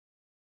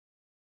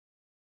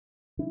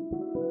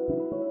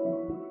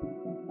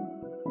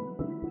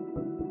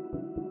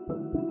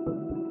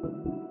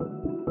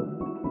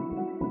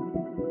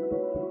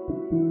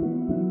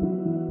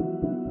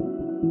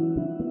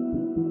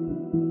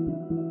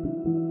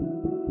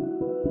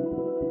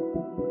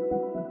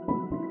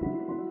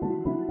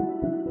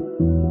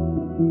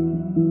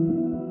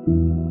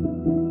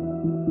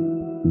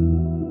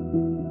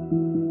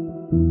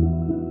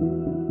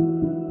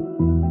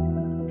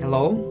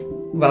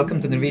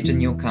Welcome to Norwegian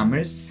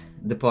Newcomers,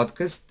 the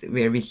podcast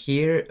where we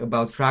hear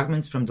about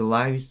fragments from the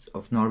lives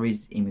of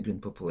Norway's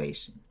immigrant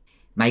population.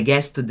 My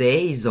guest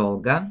today is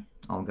Olga.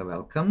 Olga,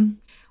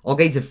 welcome.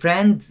 Olga is a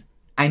friend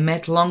I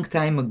met long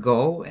time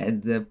ago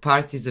at the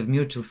parties of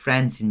mutual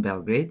friends in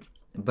Belgrade.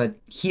 But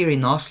here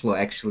in Oslo,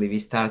 actually, we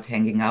start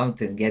hanging out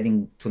and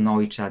getting to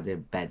know each other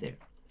better.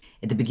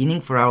 At the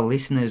beginning, for our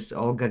listeners,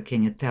 Olga,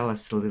 can you tell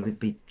us a little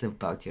bit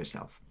about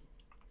yourself?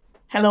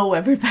 Hello,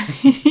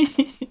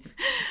 everybody.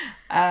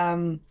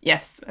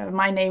 Yes,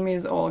 my name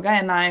is Olga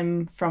and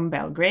I'm from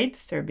Belgrade,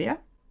 Serbia.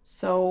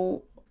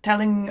 So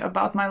telling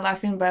about my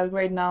life in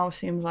Belgrade now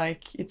seems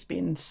like it's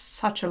been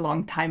such a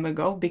long time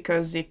ago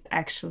because it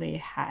actually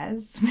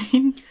has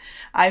been.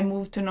 I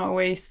moved to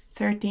Norway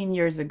 13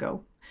 years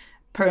ago,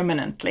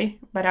 permanently,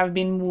 but I've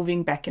been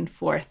moving back and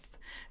forth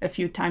a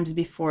few times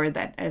before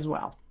that as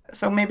well.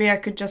 So maybe I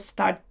could just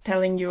start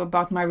telling you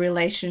about my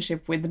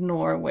relationship with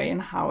Norway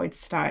and how it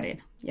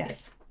started.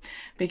 Yes.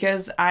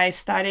 Because I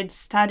started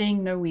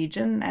studying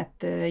Norwegian at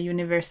the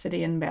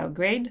university in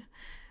Belgrade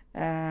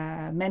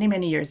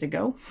many years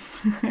ago.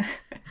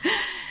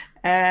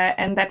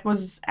 And that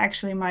was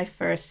actually my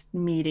first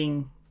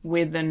meeting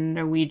with the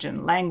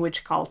Norwegian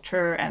language,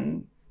 culture,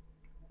 and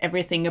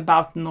everything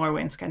about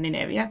Norway and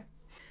Scandinavia.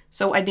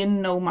 So I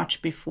didn't know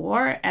much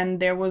before,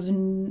 and there was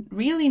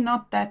really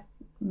not that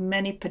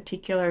many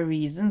particular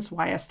reasons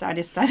why I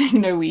started studying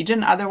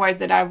Norwegian. Otherwise,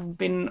 that I've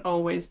been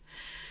always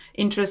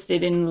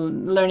interested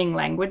in learning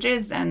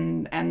languages,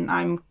 and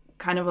I'm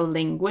kind of a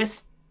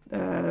linguist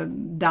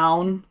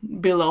down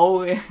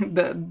below.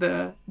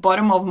 The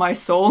bottom of my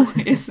soul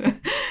is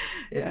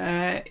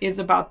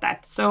about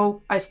that.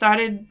 So I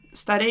started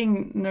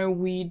studying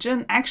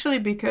Norwegian actually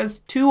because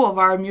two of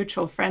our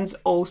mutual friends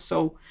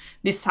also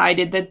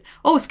decided that,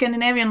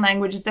 Scandinavian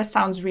languages, that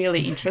sounds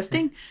really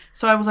interesting.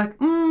 So I was like,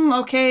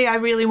 okay, I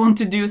really want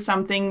to do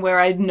something where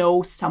I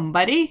know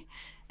somebody.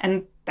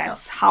 And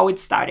that's how it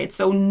started.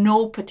 So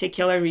no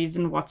particular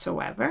reason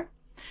whatsoever.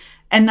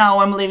 And now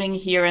I'm living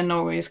here, and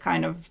Norway has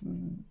kind of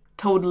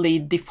totally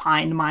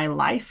defined my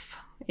life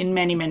in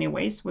many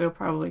ways. We'll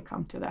probably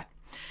come to that.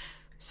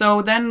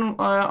 So then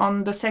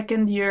on the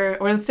second year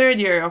or the third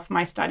year of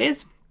my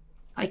studies,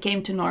 I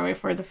came to Norway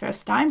for the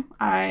first time.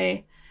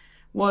 I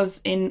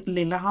was in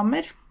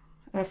Lillehammer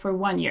for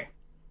 1 year.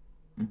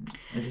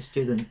 As a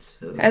student?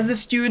 As a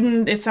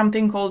student, it's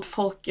something called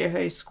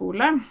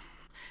Folkehøyskole.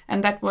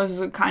 And that was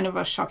kind of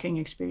a shocking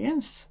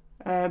experience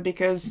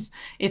because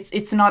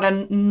it's not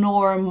a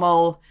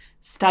normal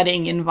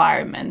studying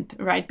environment,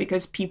 right?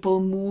 Because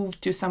people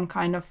move to some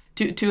kind of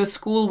to a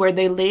school where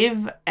they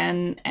live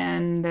and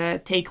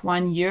take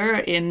 1 year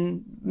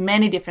in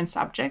many different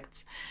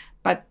subjects.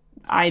 But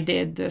I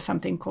did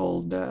something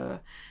called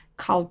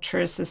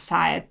culture,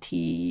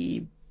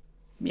 society,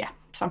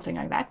 something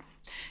like that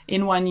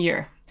in 1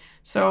 year.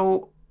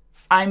 So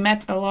I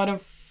met a lot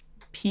of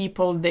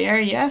people there,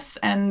 yes,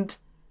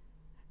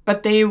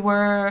 but they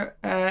were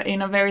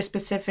in a very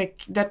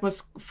specific, that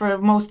was for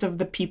most of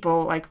the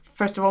people, like,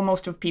 first of all,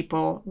 most of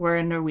people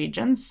were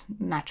Norwegians,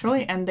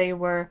 naturally, and they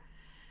were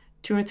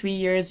 2 or 3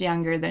 years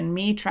younger than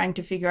me, trying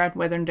to figure out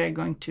whether they're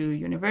going to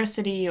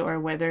university or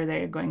whether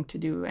they're going to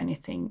do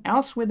anything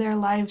else with their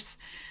lives.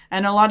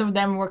 And a lot of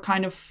them were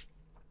kind of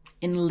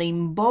in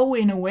limbo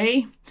in a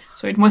way.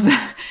 So it was,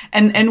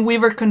 and we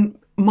were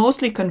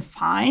mostly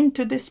confined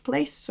to this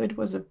place. So it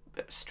was a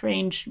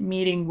strange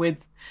meeting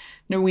with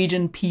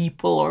Norwegian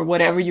people, or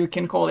whatever you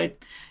can call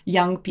it,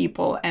 young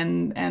people,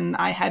 and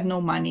I had no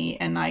money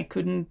and I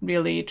couldn't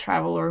really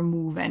travel or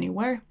move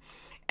anywhere,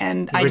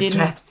 and you I didn't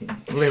trapped in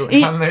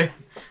Lillehammer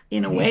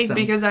in a way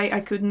because I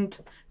couldn't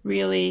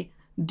really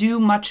do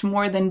much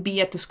more than be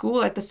at the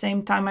school. At the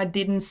same time, I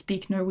didn't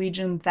speak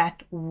Norwegian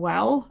that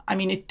well. I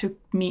mean, it took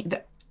me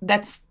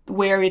that's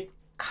where it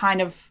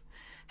kind of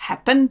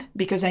happened,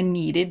 because I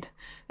needed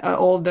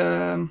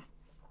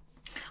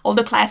all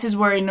the classes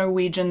were in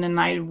Norwegian, and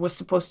I was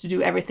supposed to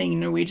do everything in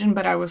Norwegian,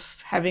 but I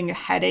was having a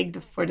headache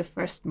for the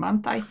first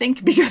month, I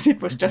think, because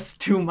it was just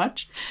too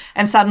much.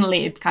 And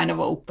suddenly it kind of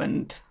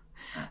opened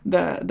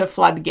the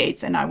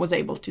floodgates, and I was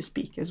able to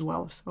speak as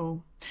well.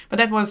 So, but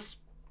that was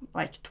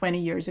like 20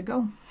 years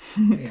ago.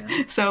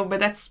 Yeah. So, but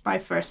that's my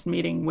first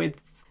meeting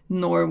with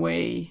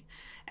Norway.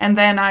 And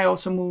then I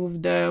also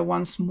moved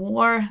once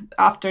more.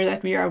 After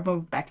that, I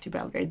moved back to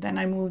Belgrade. Then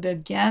I moved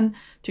again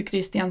to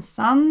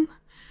Kristiansand,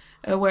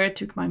 where I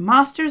took my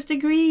master's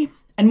degree,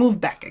 and moved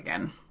back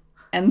again.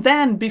 And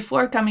then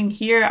before coming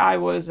here, I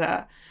was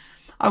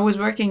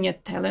working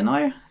at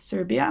Telenor,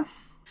 Serbia.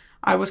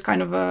 I was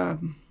kind of a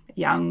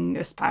young,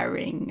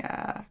 aspiring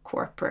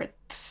corporate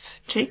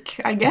chick,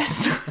 I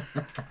guess.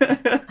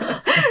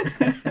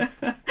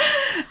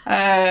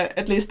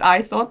 At least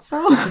I thought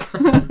so.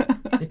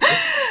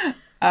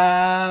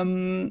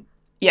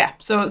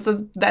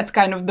 So that's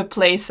kind of the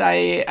place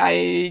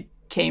I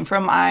came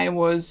from. I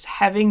was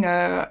having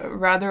a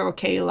rather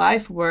okay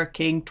life,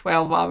 working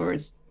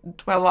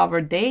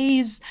 12-hour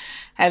days,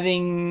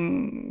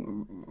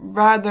 having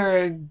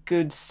rather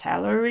good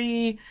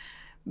salary,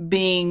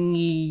 being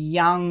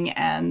young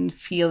and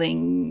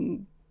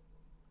feeling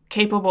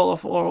capable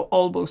of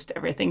almost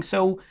everything.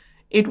 So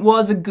it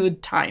was a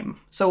good time.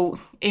 So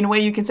in a way,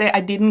 you can say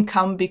I didn't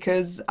come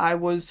because I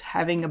was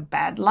having a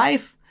bad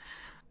life.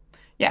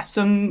 Yeah,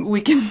 so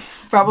we can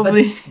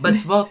probably. But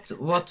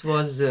what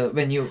was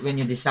when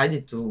you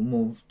decided to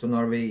move to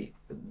Norway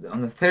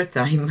on the third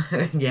time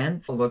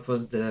again? What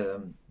was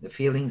the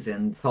feelings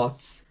and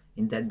thoughts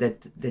in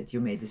that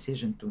you made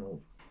decision to move?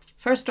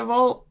 First of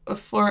all,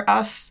 for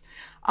us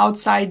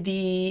outside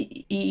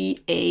the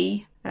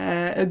EEA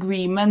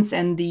agreements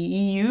and the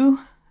EU,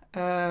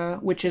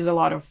 which is a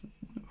lot of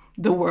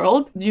the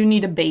world, you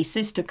need a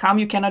basis to come.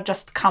 You cannot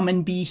just come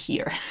and be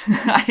here.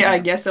 I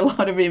guess a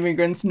lot of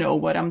immigrants know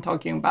what I'm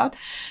talking about.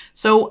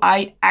 So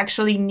I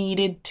actually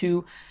needed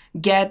to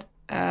get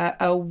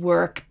a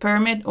work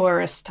permit or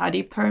a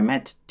study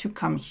permit to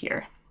come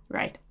here,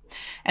 right?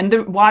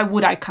 And why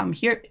would I come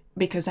here?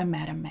 Because I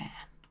met a man.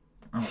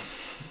 Oh.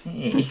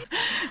 Hey.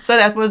 So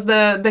that was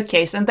the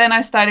case. And then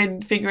I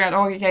started figuring out,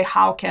 okay,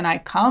 how can I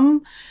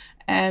come?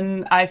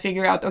 And I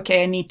figured out,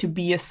 okay, I need to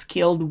be a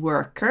skilled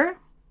worker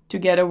to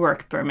get a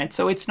work permit.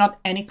 So it's not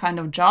any kind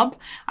of job.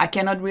 I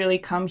cannot really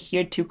come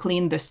here to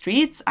clean the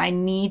streets. I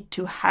need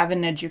to have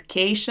an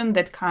education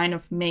that kind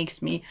of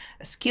makes me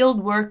a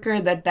skilled worker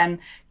that then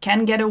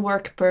can get a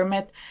work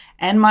permit.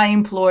 And my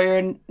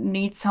employer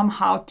needs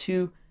somehow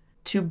to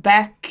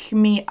back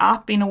me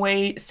up in a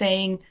way,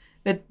 saying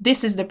that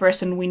this is the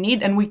person we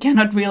need and we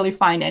cannot really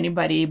find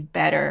anybody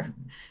better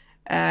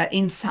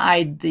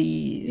inside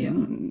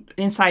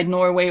inside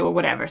Norway or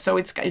whatever. So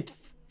it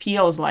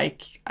feels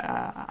like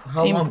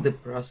how long the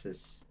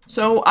process?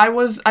 So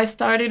I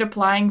started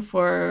applying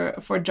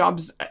for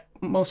jobs,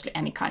 mostly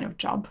any kind of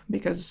job,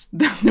 because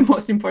the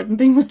most important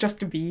thing was just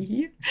to be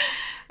here.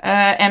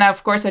 And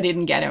of course I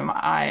didn't get him.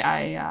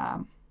 I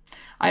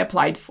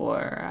applied for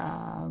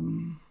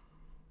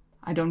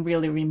I don't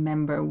really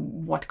remember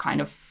what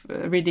kind of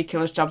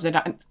ridiculous jobs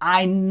that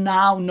I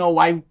now know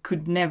I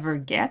could never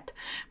get,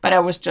 but I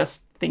was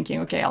just thinking,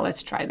 okay,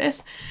 let's try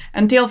this.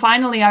 Until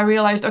finally I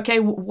realized, okay,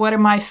 what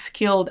am I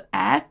skilled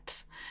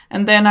at?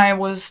 And then I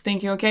was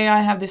thinking, okay,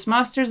 I have this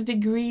master's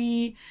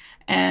degree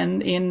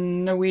and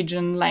in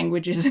Norwegian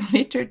languages and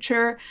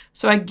literature,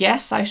 so I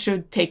guess I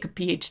should take a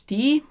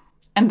PhD.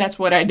 And that's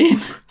what I did.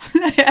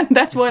 And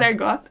that's what I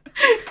got.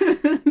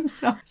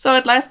 So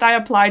at last I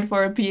applied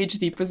for a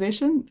PhD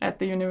position at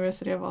the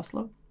University of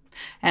Oslo.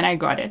 And I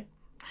got it.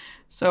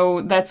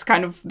 So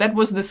that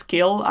was the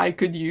skill I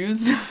could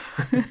use.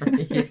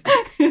 Yeah.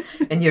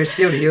 And you're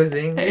still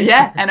using it.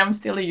 Yeah, and I'm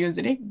still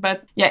using it.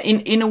 But yeah,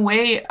 in a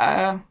way,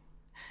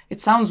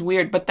 it sounds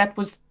weird, but that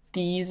was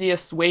the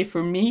easiest way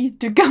for me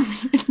to come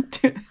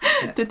here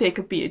to take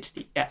a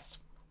PhD. Yes.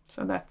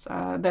 So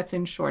that's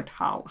in short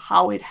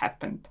how it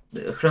happened.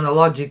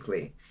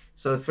 Chronologically.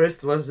 So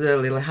first was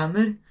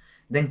Lillehammer,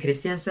 then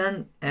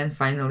Kristiansand, and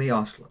finally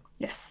Oslo.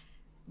 Yes.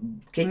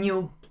 Can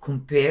you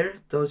compare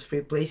those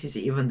three places?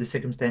 Even the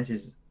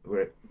circumstances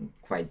were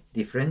quite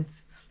different.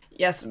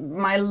 Yes,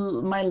 my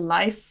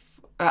life,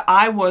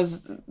 I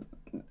was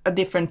a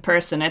different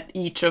person at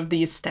each of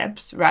these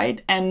steps,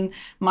 right? And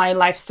my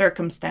life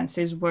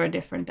circumstances were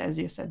different, as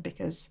you said,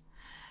 because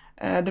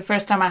the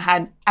first time I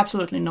had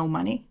absolutely no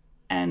money.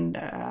 And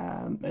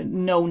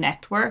no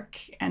network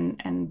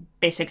and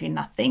basically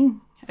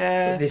nothing.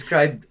 So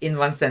describe in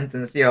one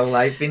sentence your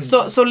life.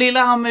 So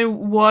Lillehammer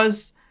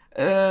was,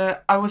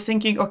 I was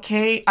thinking,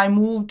 okay, I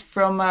moved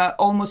from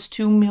almost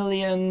 2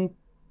 million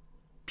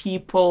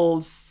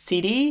people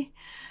city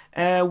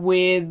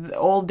with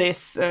all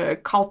this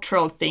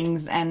cultural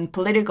things and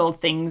political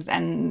things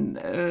and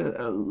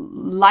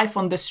life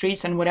on the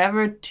streets and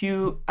whatever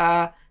to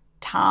a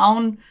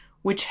town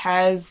which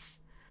has,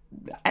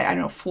 I don't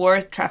know,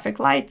 4 traffic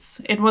lights.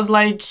 It was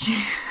like,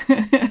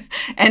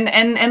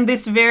 and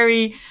this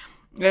very,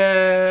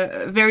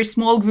 very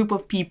small group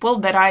of people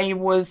that I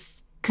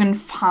was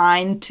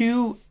confined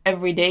to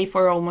every day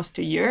for almost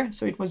a year.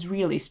 So it was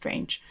really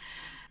strange.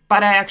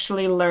 But I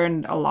actually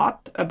learned a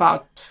lot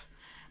about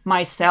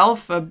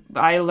myself.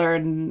 I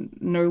learned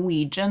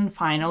Norwegian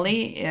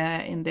finally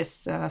in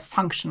this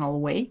functional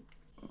way.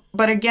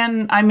 But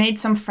again, I made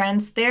some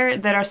friends there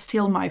that are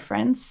still my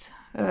friends.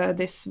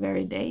 This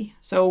very day.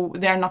 So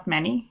there are not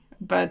many,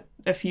 but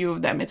a few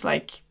of them. It's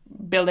like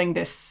building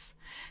this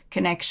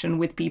connection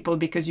with people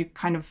because you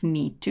kind of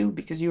need to,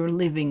 because you're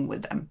living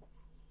with them,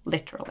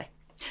 literally.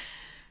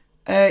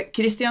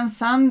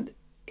 Kristiansand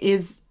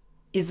is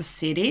a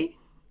city,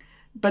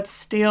 but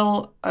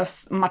still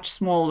much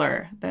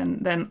smaller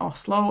than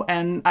Oslo,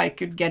 and I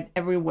could get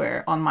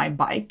everywhere on my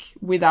bike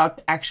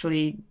without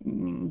actually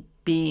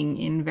being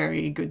in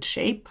very good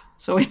shape.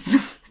 So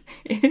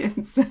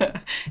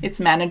it's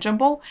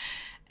manageable,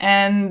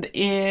 and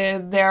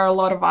there are a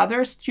lot of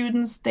other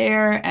students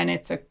there, and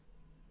it's a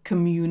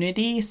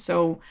community.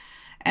 So,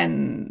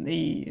 and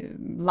the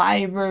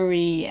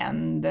library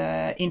and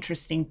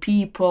interesting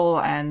people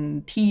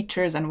and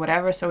teachers and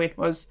whatever. So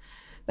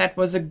that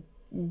was a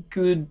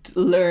good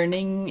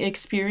learning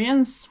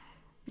experience,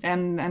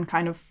 and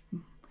kind of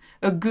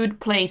a good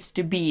place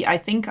to be. I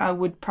think I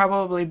would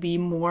probably be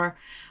more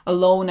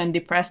alone and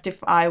depressed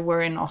if I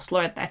were in Oslo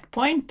at that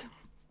point.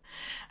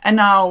 And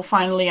now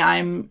finally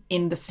I'm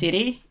in the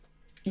city.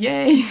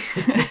 Yay!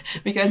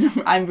 Because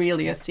I'm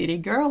really a city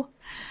girl.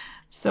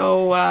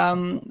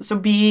 So so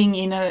being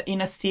in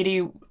a city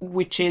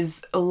which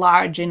is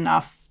large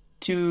enough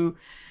to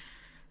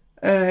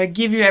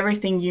give you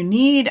everything you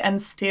need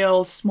and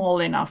still small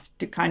enough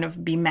to kind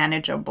of be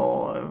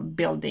manageable,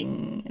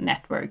 building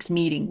networks,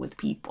 meeting with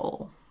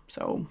people.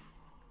 So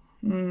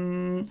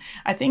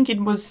I think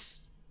it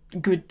was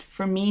good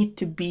for me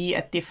to be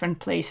at different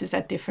places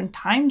at different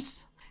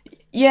times.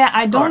 Yeah,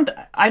 I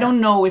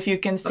don't know if you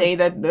can say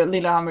that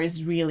Lillehammer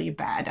is really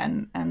bad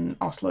and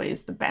Oslo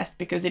is the best,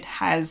 because it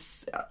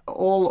has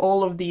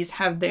all of these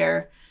have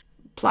their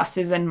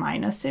pluses and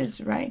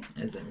minuses, right?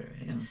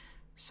 Yeah.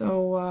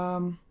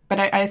 So, but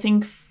I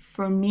think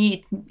for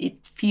me it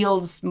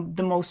feels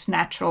the most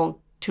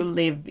natural to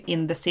live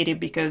in the city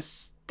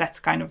because that's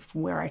kind of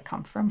where I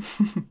come from.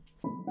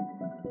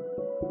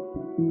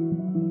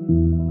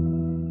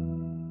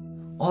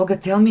 Olga,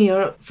 tell me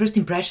your first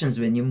impressions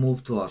when you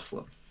moved to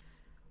Oslo.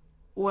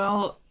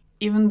 Well,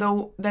 even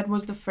though that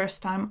was the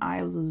first time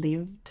I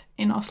lived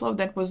in Oslo,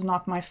 that was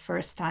not my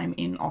first time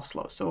in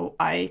Oslo. So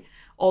I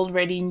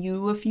already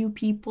knew a few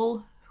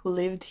people who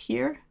lived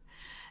here,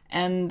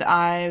 and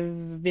I've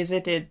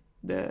visited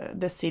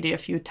the city a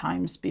few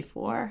times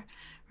before,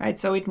 right?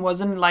 So it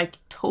wasn't like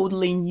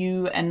totally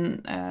new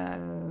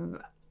and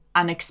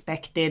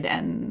unexpected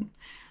and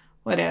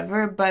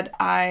whatever, but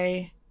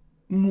I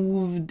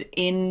moved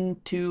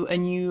into a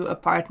new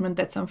apartment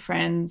that some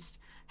friends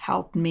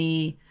helped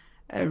me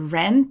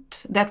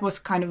rent. That was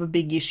kind of a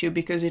big issue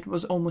because it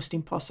was almost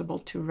impossible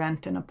to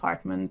rent an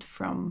apartment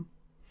from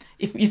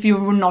if you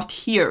were not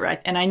here,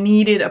 right? And I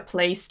needed a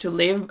place to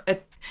live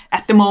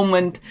at the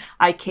moment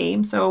I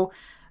came, so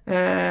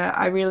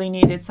I really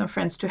needed some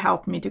friends to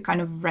help me to kind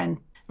of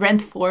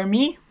rent for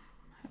me.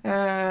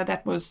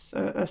 That was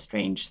a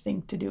strange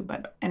thing to do,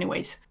 but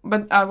anyways.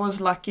 But I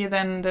was lucky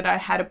then that I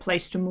had a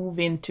place to move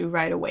into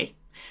right away.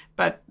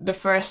 But the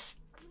first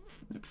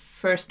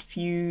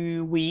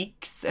few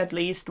weeks at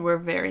least were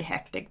very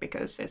hectic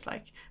because it's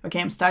like,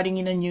 okay, I'm starting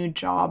in a new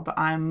job,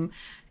 I'm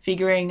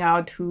figuring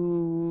out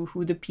who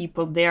the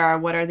people there are,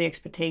 what are the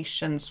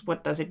expectations,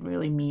 what does it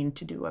really mean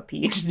to do a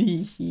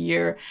PhD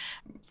here,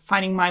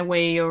 finding my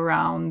way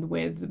around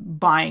with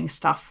buying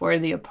stuff for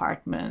the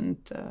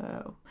apartment.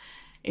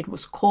 It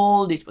was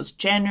cold, it was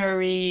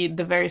January,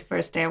 the very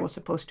first day I was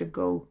supposed to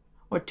go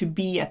or to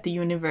be at the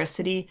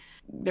university.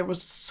 There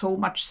was so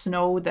much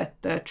snow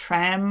that the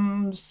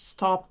trams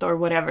stopped or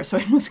whatever, so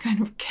it was kind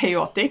of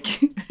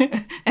chaotic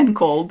and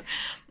cold.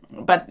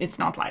 But it's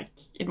not like,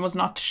 it was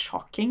not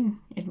shocking.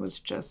 It was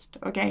just,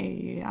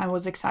 okay, I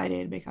was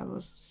excited because I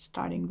was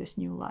starting this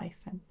new life.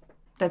 And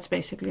that's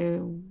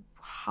basically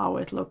how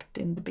it looked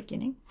in the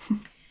beginning.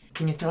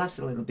 Can you tell us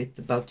a little bit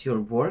about your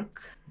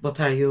work? What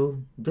are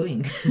you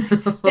doing?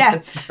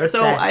 Yeah,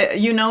 so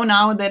you know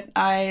now that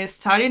I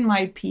started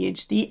my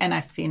PhD and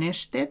I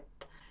finished it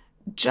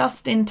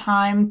just in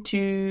time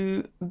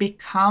to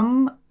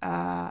become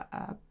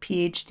a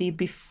PhD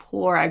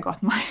before I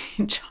got my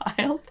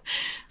child.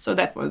 So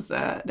that was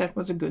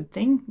a good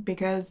thing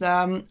because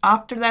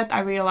after that I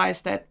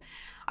realized that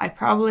I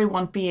probably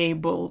won't be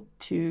able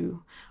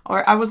to,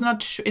 or I was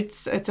not sure.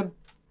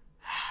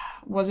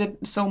 Was it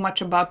so much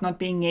about not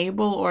being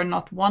able or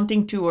not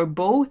wanting to or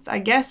both, I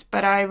guess,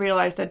 but I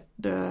realized that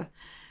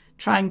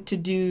trying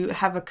to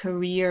have a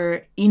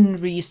career in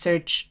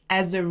research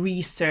as a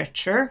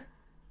researcher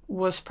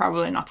was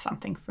probably not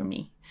something for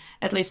me,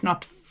 at least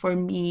not for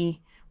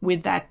me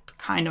with that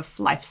kind of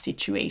life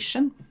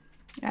situation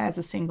as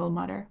a single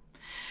mother.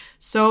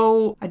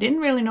 So I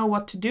didn't really know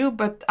what to do,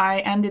 but I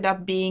ended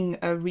up being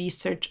a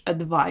research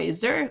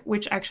advisor,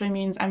 which actually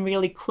means I'm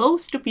really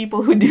close to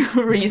people who do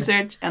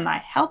research and I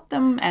help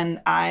them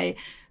and I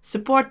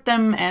support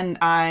them and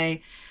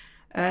I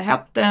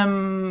help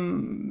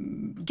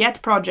them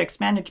get projects,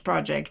 manage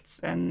projects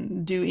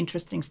and do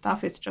interesting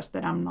stuff. It's just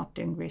that I'm not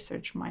doing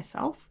research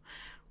myself,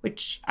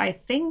 which I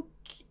think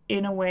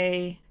in a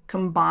way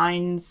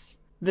combines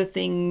the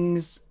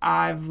things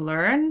I've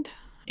learned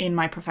in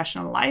my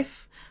professional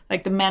life.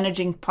 Like the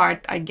managing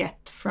part I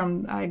got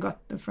from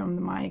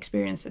my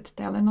experience at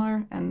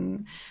Telenor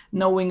and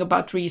knowing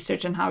about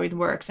research and how it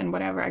works and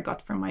whatever I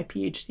got from my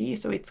PhD.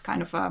 So it's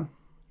kind of a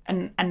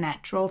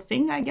natural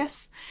thing, I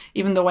guess,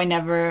 even though I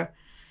never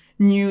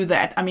knew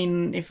that. I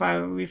mean, if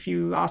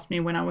you asked me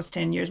when I was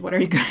 10 years, what are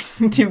you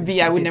going to be?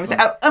 I would never say,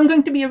 I'm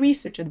going to be a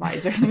research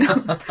advisor.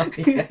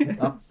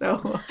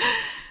 So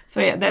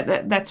yeah,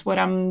 that's what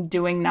I'm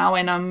doing now.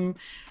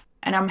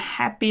 And I'm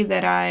happy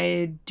that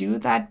I do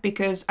that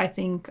because I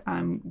think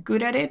I'm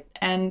good at it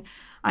and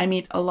I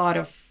meet a lot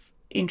of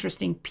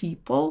interesting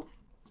people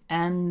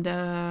and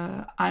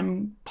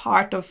I'm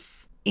part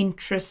of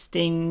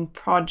interesting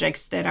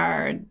projects that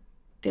are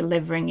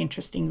delivering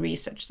interesting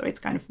research. So it's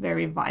kind of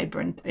very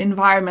vibrant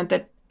environment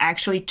that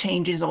actually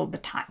changes all the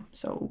time.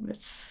 So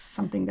it's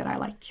something that I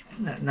like.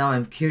 Now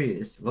I'm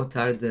curious, what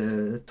are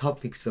the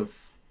topics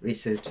of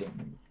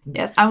researching?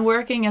 Yes, I'm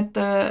working at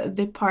the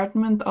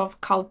Department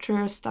of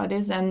Culture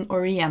Studies and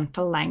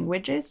Oriental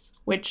Languages,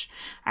 which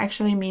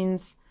actually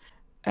means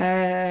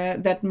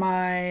that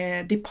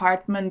my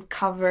department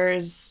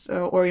covers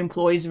or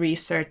employs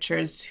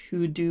researchers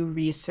who do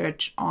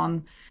research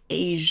on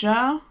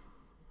Asia,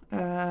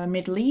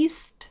 Middle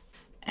East,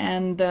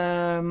 and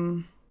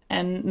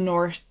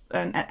North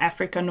and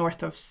Africa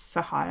north of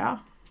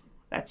Sahara.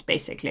 That's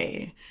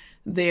basically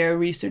their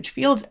research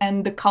fields,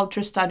 and the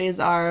culture studies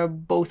are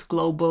both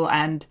global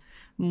and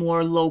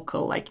more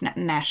local, like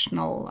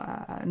national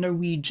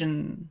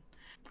Norwegian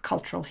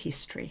cultural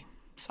history,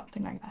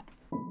 something like that.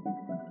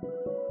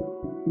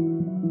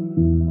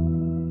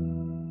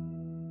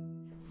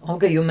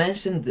 Olga, you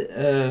mentioned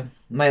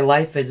my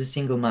life as a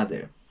single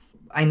mother.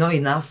 I know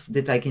enough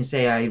that I can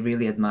say I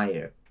really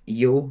admire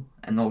you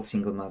and all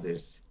single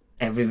mothers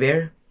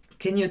everywhere.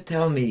 Can you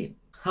tell me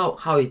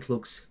how it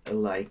looks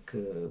like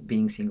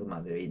being single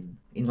mother in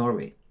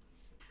Norway?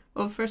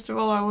 Well, first of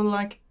all, I would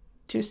like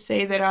to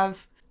say that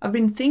I've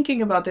been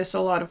thinking about this a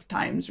lot of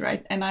times,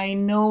 right? And I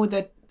know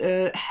that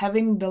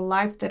having the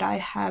life that I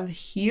have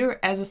here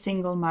as a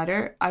single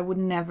mother, I would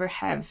never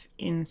have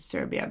in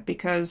Serbia,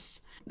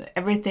 because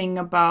everything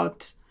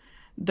about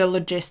the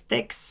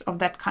logistics of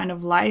that kind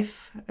of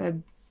life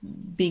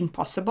being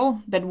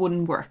possible, that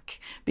wouldn't work.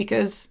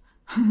 Because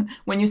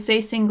when you say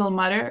single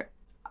mother,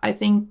 I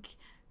think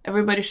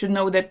everybody should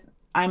know that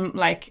I'm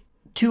like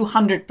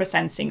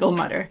 200% single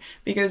mother,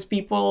 because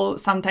people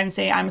sometimes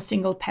say I'm a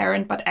single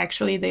parent, but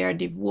actually they are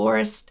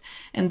divorced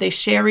and they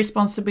share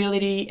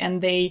responsibility,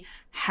 and they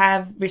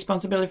have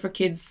responsibility for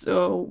kids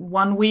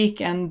 1 week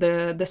and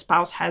the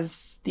spouse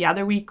has the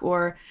other week.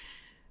 Or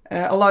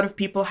a lot of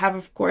people have,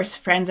 of course,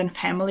 friends and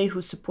family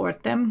who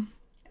support them.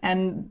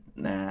 And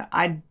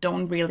I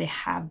don't really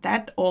have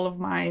that. All of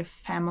my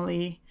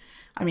family,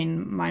 I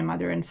mean, my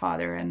mother and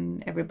father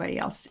and everybody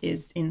else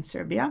is in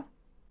Serbia.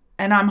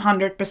 And I'm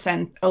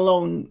 100%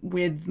 alone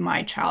with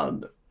my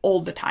child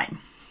all the time.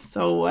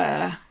 So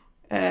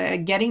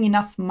getting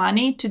enough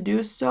money to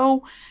do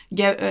so,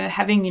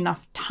 having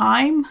enough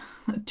time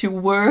to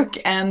work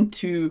and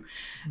to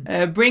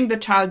bring the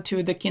child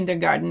to the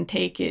kindergarten,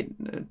 take it,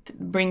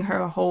 bring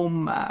her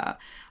home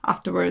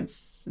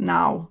afterwards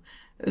now,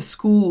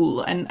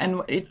 school,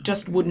 and it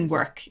just wouldn't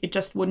work. It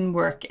just wouldn't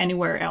work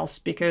anywhere else,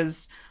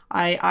 because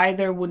I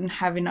either wouldn't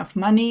have enough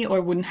money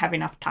or wouldn't have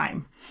enough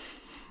time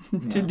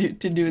to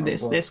do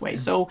this way.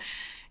 So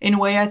in a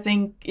way, I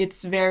think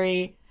it's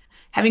very,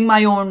 having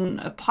my own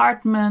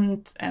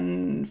apartment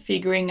and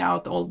figuring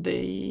out all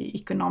the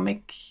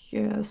economic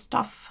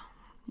stuff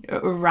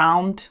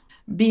around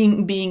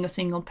being a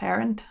single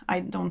parent, I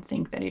don't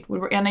think that it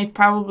would work, and it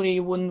probably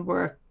wouldn't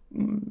work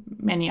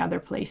many other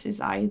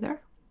places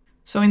either.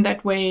 So in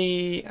that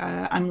way,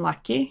 I'm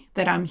lucky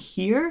that I'm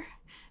here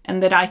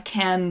and that I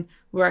can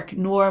work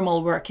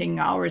normal working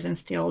hours and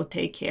still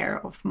take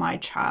care of my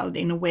child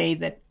in a way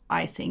that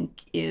I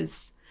think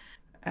is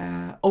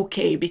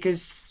okay,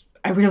 because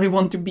I really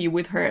want to be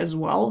with her as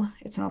well.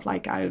 It's not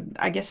like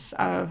I guess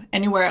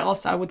anywhere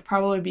else I would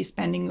probably be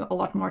spending a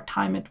lot more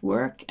time at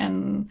work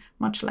and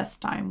much less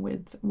time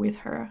with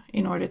her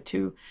in order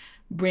to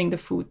bring the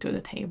food to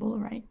the table,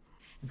 right?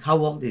 How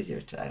old is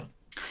your child?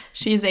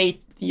 She's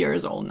 8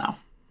 years old now.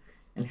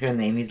 And her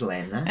name is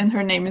Lena? And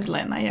her name is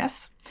Lena,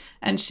 yes.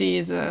 And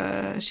she's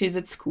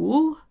at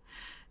school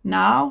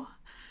now.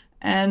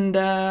 And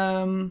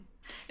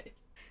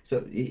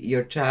so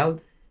your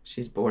child,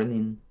 she's born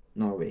in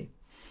Norway?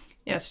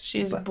 Yes,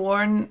 she's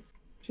born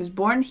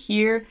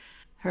here.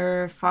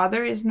 Her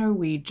father is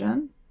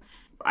Norwegian.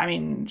 I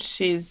mean,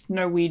 she's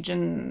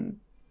Norwegian.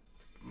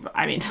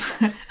 I mean,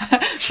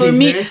 for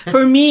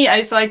me,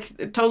 it's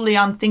like totally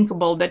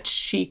unthinkable that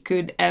she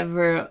could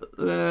ever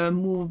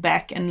move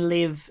back and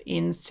live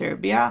in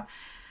Serbia.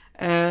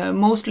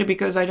 Mostly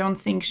because I don't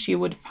think she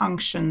would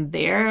function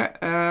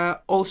there.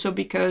 Also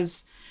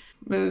because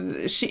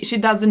she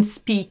doesn't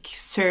speak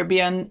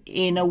Serbian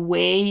in a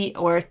way,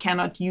 or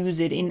cannot use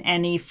it in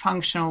any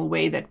functional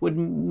way that would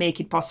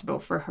make it possible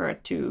for her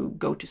to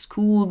go to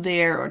school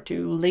there or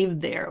to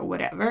live there or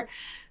whatever.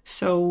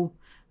 So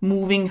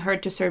moving her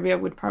to Serbia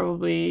would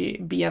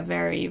probably be a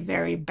very,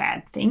 very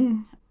bad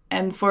thing.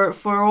 And for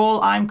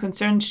all I'm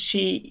concerned,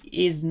 she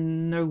is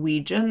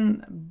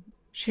Norwegian.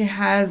 She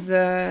has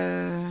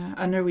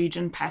a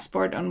Norwegian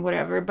passport and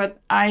whatever. But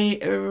I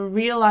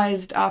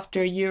realized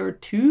after a year or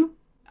two,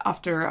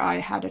 after I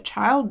had a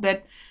child,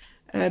 that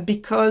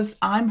because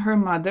I'm her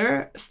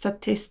mother,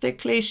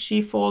 statistically,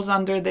 she falls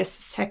under this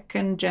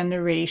second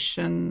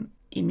generation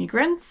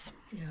immigrants,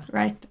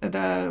 right?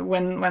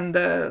 When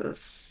the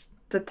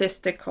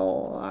statistics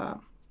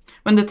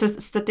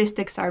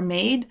are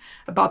made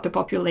about the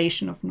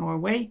population of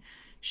Norway,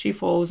 she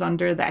falls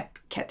under that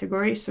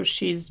category. So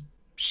she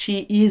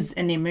is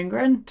an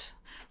immigrant,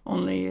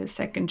 only a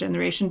second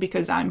generation,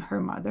 because I'm her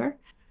mother.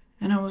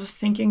 And I was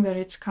thinking that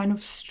it's kind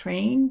of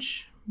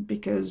strange,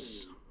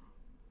 because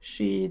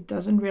she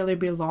doesn't really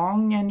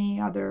belong any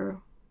other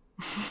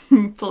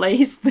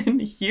place than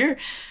here.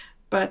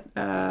 But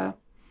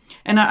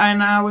and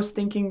I was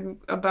thinking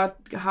about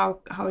how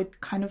it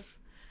kind of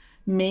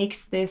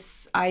makes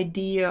this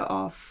idea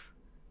of,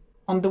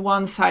 on the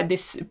one side,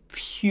 this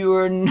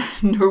pure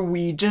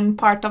Norwegian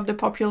part of the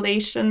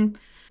population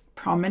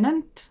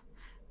prominent,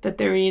 that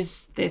there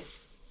is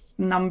this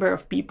number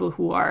of people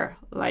who are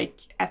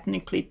like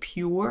ethnically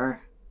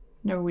pure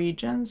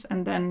Norwegians,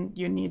 and then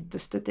you need the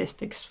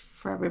statistics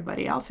for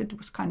everybody else. It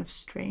was kind of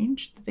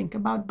strange to think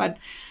about, but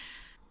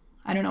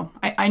I don't know.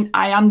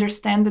 I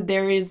understand that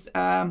there is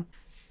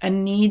a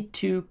need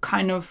to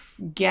kind of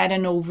get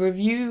an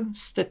overview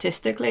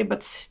statistically,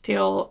 but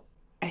still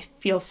I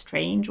feel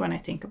strange when I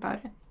think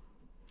about it.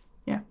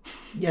 Yeah.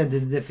 Yeah, the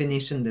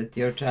definition that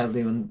your child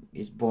even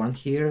is born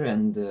here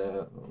and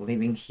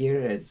living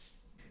here, is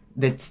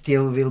that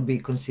still will be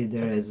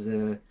considered as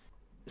a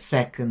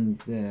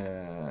second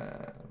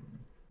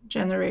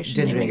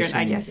generation immigrant,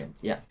 I guess.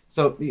 Yeah.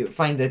 So you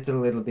find that a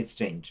little bit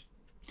strange.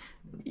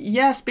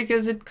 Yes,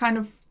 because it kind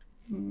of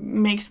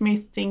makes me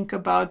think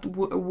about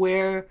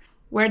where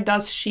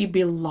does she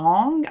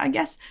belong, I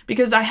guess?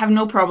 Because I have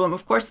no problem.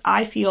 Of course,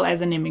 I feel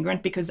as an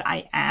immigrant because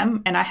I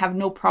am, and I have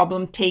no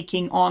problem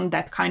taking on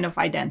that kind of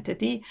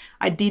identity.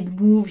 I did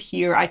move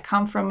here. I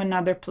come from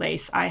another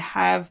place. I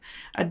have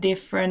a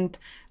different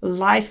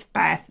life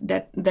path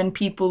than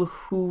people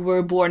who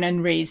were born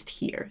and raised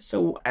here.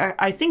 So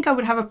I think I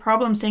would have a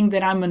problem saying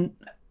that I'm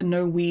a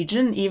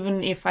Norwegian,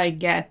 even if I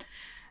get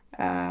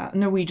a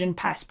Norwegian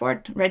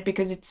passport, right?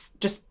 Because it's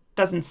just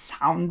doesn't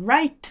sound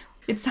right.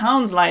 It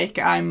sounds like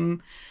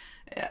I'm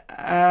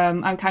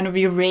kind of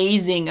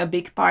erasing a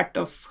big part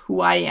of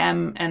who I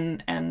am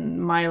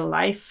and my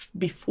life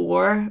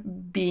before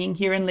being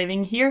here and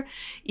living here,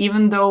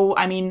 even though,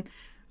 I mean,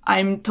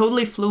 I'm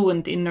totally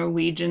fluent in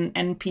Norwegian,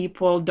 and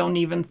people don't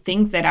even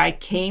think that I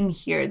came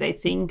here. They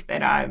think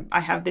that I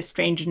have this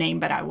strange name,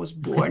 but I was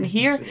born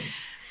here.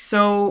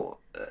 So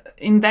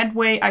in that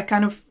way, I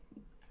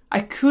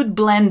could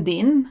blend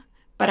in,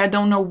 but I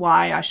don't know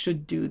why I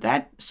should do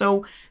that.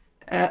 So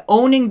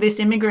owning this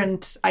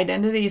immigrant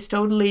identity is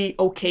totally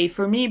okay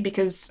for me,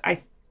 because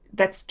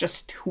that's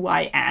just who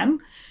I am.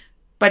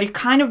 But it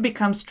kind of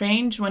becomes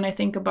strange when I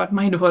think about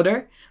my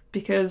daughter,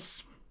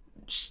 because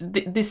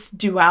this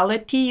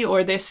duality,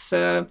 or this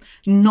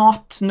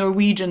not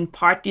Norwegian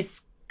part,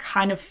 is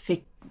kind of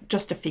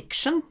just a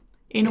fiction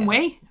in a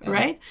way,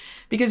 right?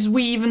 Because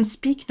we even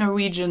speak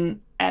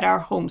Norwegian at our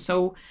home.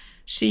 So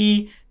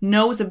she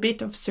knows a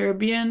bit of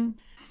Serbian.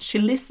 She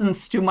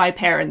listens to my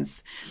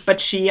parents, but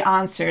she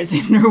answers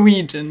in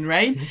Norwegian,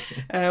 right?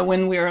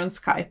 When we're on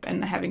Skype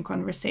and having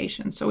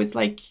conversations. So it's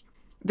like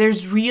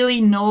there's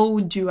really no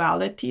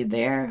duality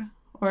there.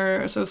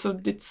 Or so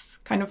it's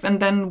kind of, and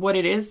then what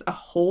it is, a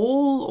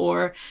whole,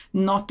 or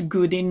not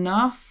good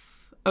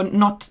enough,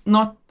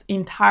 not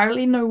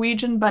entirely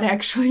Norwegian, but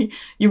actually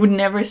you would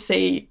never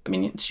say, I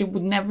mean, she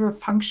would never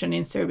function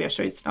in Serbia.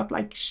 So it's not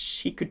like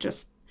she could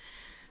just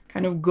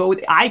kind of go.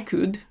 I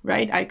could,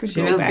 right? I could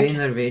go back. She will be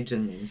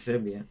Norwegian in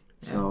Serbia.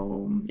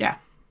 So yeah,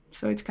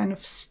 so it's kind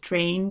of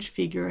strange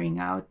figuring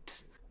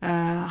out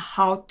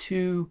how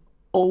to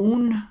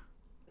own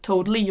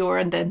totally your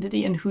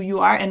identity and who you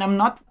are. And I'm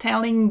not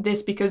telling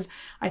this because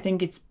I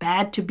think it's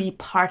bad to be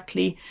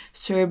partly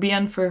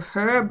Serbian for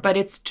her, but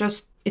it's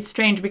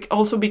strange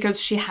also because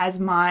she has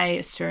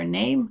my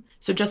surname.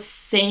 So just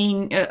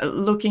saying,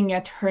 looking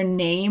at her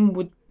name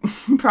would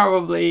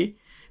probably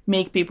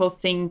make people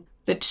think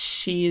that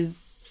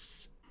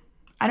she's,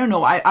 I don't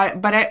know.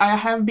 But I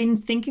have been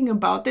thinking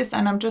about this,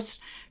 and I'm just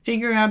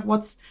figuring out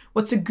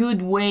what's a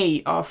good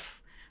way of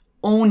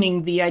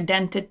owning the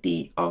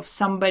identity of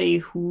somebody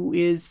who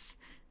is,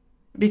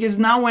 because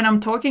now when I'm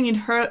talking in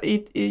her,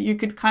 you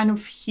could kind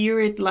of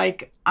hear it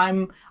like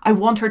I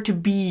want her to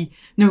be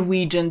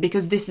Norwegian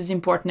because this is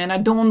important, and I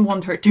don't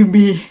want her to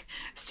be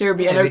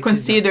Serbian or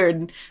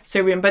considered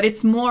Serbian. But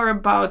it's more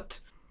about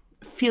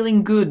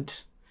feeling good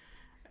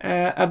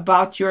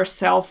about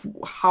yourself,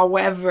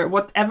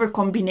 whatever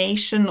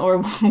combination or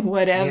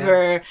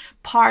whatever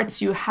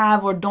parts you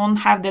have or don't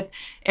have, that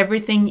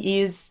everything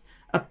is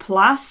a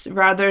plus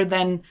rather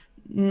than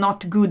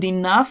not good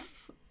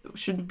enough.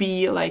 Should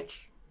be like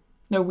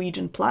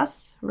Norwegian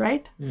plus,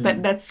 right?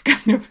 That's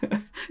kind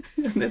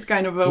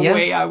of a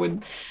way I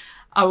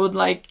would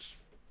like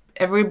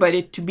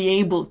everybody to be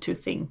able to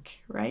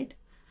think, right?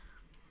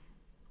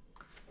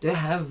 Do you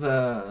have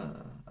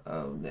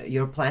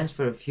your plans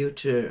for the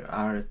future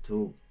are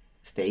to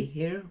stay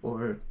here,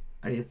 or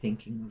are you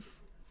thinking of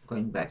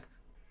going back?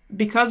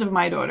 Because of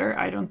my daughter,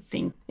 I don't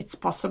think it's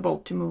possible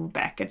to move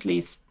back, at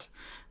least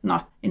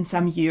not in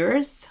some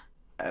years.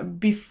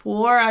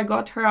 Before I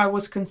got her, I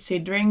was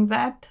considering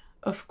that,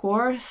 of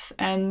course.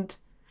 And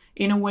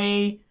in a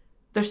way,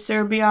 the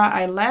Serbia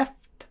I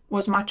left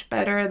was much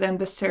better than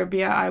the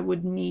Serbia I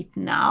would meet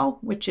now,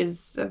 which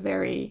is a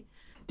very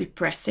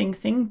depressing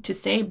thing to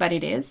say, but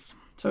it is.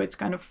 So it's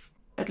kind of,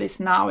 at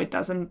least now, it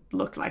doesn't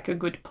look like a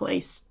good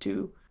place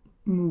to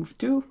move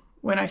to.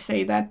 when I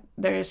say that,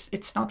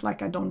 it's not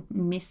like I don't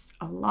miss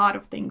a lot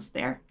of things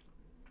there.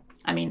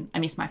 I mean, I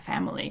miss my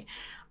family.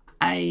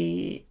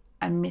 I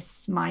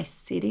miss my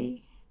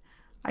city.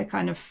 I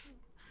kind of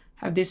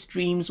have these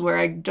dreams where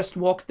I just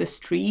walk the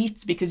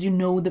streets because you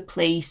know the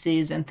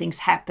places and things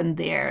happen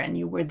there and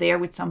you were there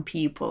with some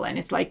people, and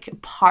it's like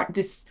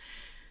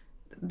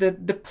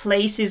the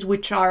places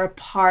which are a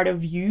part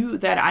of you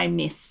that I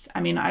miss.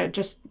 I mean, I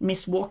just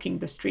miss walking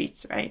the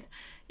streets, right?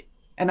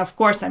 And of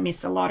course I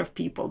miss a lot of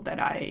people that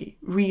I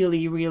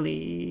really,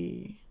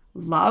 really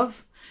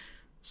love.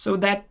 So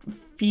that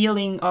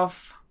feeling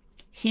of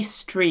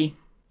history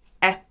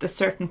at a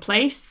certain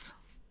place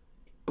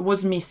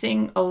was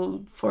missing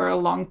for a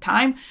long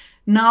time.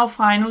 Now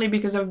finally,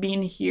 because I've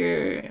been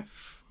here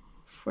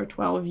for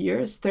 12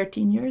 years,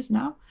 13 years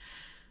now,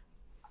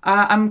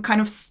 I'm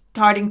kind of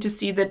starting to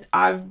see that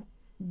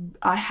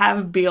I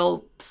have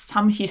built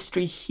some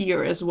history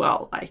here as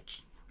well. Like,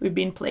 we've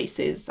been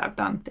places, I've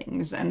done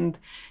things, and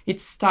it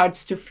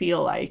starts to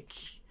feel like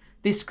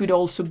this could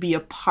also be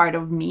a part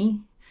of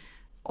me,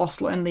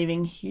 Oslo and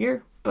living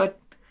here. But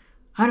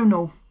I don't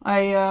know.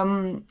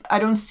 I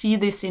don't see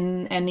this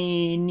in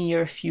any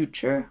near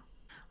future.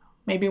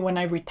 Maybe when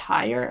I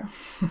retire,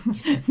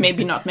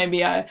 maybe not.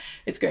 Maybe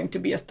it's going to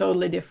be a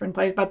totally different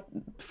place. But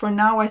for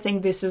now, I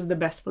think this is the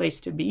best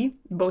place to be,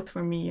 both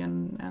for me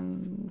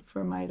and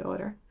for my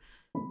daughter.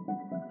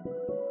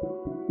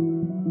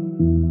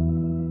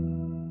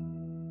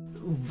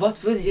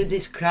 What would you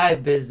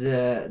describe as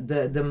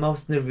the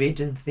most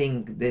Norwegian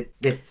thing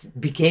that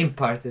became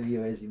part of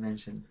you, as you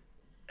mentioned?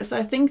 So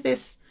I think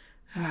this,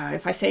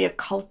 if I say a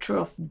culture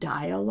of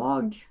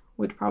dialogue,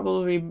 would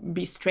probably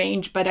be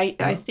strange, but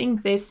I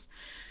think this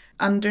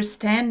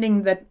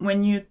understanding that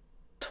when you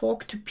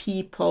talk to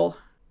people,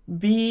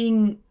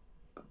 being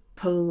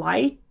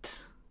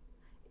polite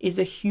is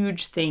a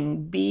huge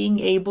thing. Being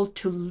able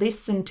to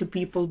listen to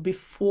people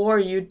before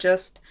you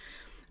just,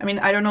 I mean,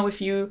 I don't know if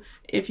you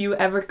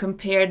ever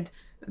compared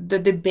the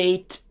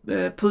debate,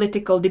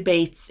 political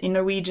debates in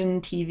Norwegian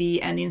TV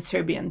and in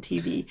Serbian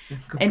TV.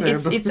 And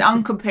it's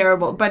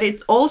uncomparable, but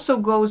it also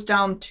goes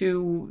down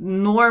to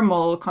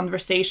normal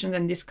conversations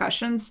and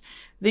discussions.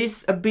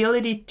 This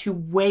ability to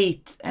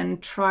wait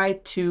and try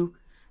to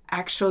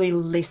actually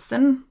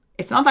listen.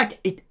 It's not like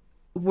it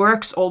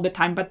works all the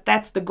time, but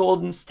that's the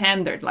golden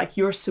standard. Like,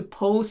 you're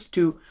supposed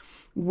to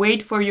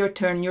wait for your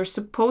turn. You're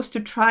supposed to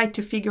try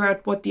to figure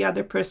out what the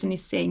other person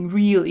is saying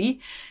really,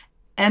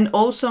 and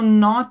also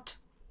not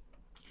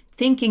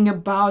thinking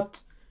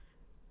about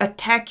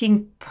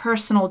attacking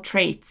personal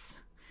traits,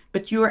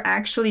 but you're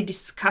actually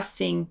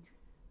discussing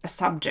a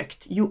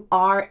subject. You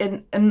are,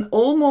 and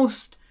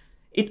almost,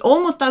 it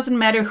almost doesn't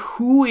matter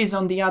who is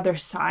on the other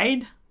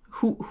side,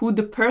 who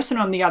the person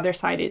on the other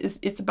side is.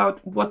 It's about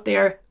what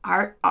their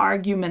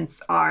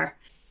arguments are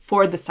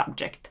for the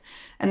subject.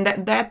 And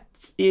that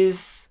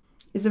is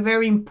a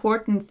very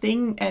important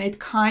thing, and it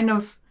kind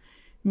of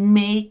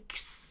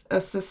makes a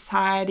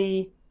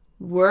society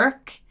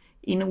work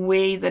in a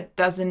way that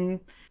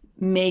doesn't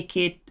make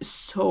it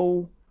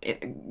so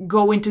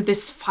go into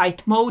this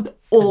fight mode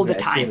all the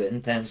time.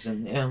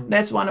 Intention, yeah.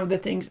 That's one of the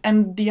things.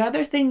 And the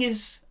other thing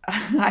is,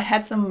 I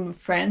had some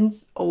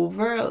friends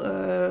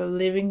over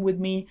living with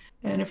me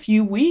in a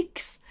few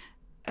weeks.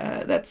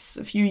 That's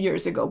a few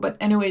years ago. But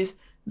anyways,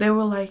 they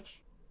were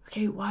like,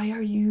 okay, why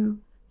are you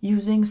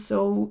using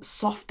so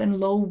soft and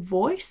low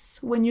voice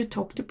when you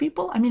talk to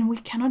people? I mean, we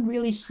cannot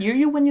really hear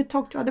you when you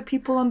talk to other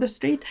people on the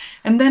street.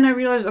 And then I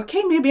realized,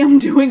 okay, maybe I'm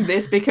doing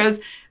this because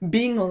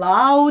being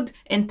loud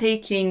and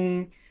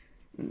taking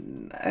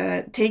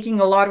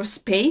a lot of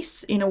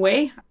space in a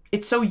way,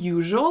 it's so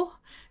usual.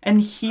 And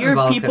here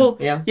people,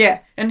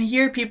 and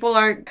here people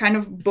are kind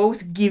of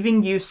both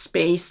giving you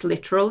space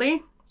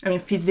literally, I mean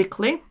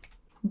physically,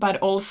 but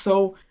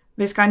also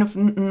this kind of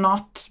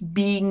not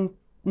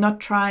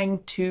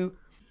trying to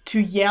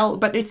yell,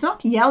 but it's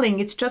not yelling,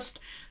 it's just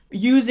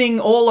using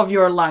all of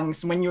your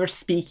lungs when you're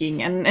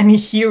speaking, and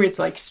here it's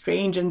like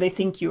strange and they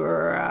think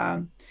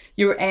you're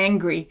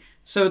angry.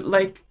 So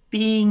like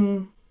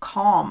being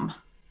calm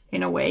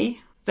in a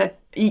way that,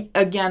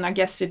 again, I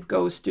guess it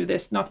goes to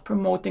this, not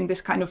promoting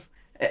this kind of,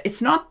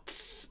 it's not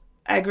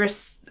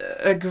aggressive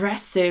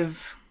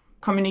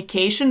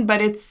communication,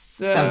 but it's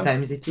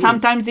sometimes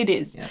it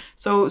is. Yeah.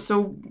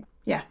 So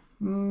yeah.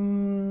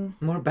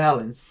 More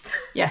balanced.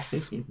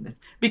 Yes.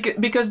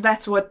 because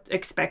that's what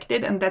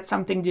expected, and that's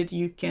something that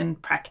you can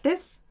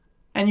practice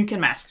and you can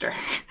master.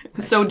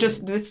 So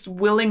just this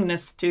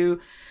willingness to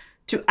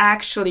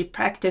actually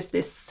practice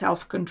this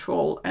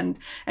self-control, and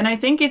I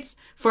think it's,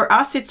 for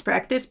us it's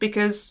practice,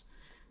 because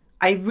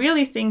I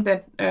really think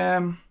that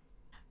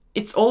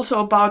it's also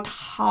about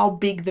how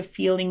big the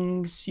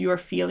feelings you're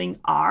feeling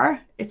are.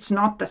 It's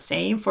not the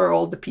same for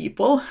all the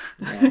people.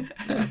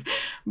 Yeah.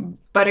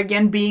 But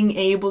again, being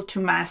able to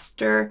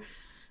master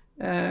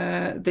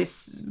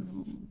this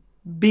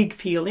big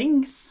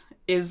feelings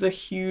is a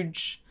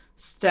huge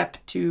step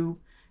to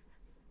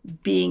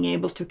being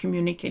able to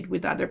communicate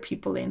with other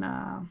people in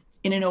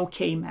an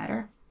okay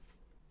manner.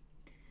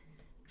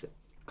 So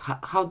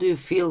How do you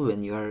feel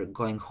when you are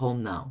going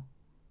home now?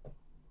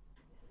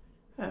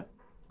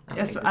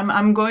 Yes,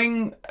 I'm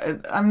going.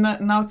 I'm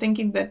not now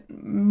thinking that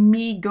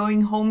me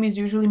going home is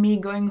usually me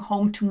going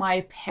home to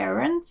my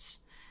parents,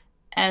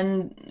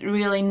 and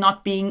really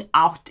not being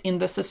out in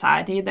the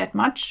society that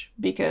much,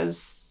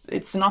 because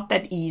it's not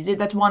that easy.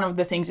 That's one of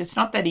the things. It's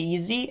not that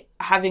easy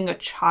having a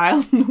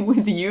child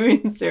with you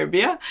in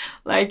Serbia.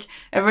 Like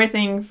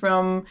everything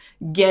from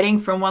getting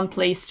from one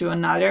place to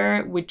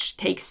another, which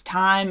takes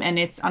time and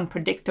it's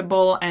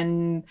unpredictable,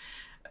 and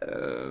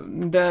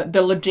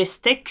the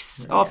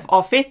logistics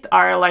of it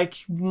are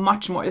like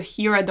much more.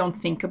 Here I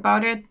don't think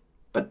about it,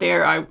 but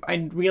there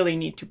I really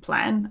need to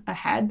plan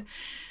ahead.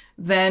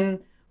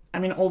 Then I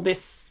mean, all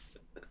this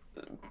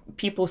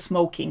people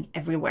smoking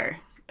everywhere.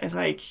 It's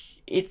like,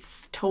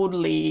 it's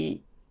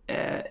totally,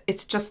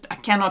 it's just, I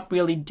cannot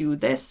really do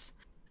this.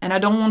 And I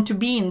don't want to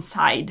be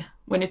inside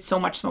when it's so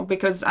much smoke,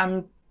 because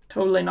I'm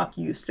totally not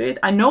used to it.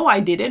 I know I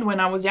did it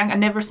when I was young. I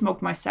never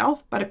smoked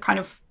myself, but it kind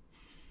of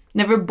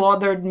never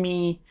bothered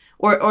me.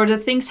 Or the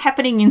things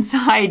happening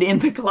inside in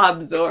the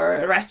clubs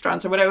or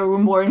restaurants or whatever were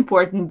more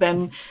important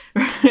than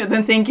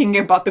thinking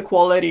about the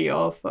quality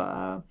of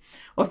the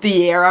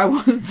air I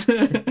was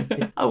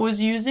I was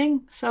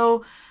using.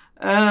 So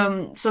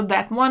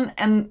that one,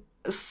 and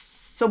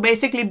so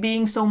basically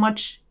being so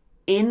much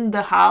in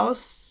the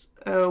house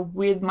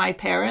with my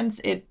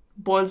parents, it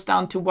boils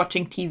down to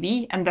watching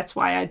TV, and that's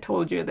why I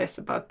told you this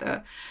about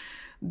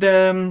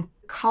the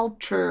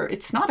culture.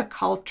 It's not a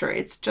culture.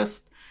 It's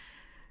just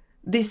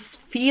this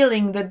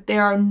feeling that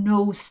there are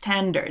no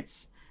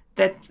standards,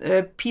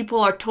 that people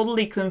are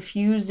totally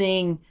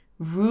confusing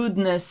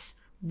rudeness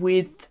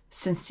with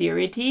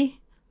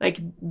sincerity, like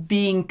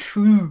being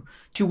true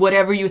to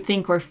whatever you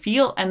think or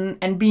feel,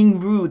 and being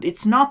rude.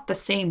 It's not the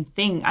same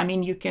thing. I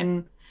mean, you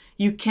can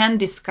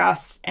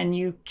discuss, and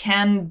you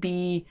can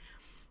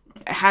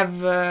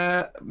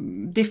have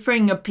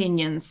differing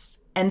opinions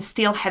and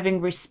still having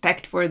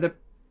respect for the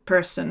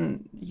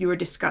person you're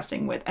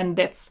discussing with, and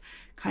that's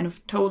kind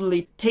of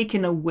totally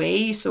taken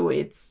away. So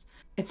it's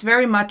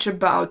very much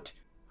about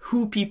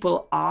who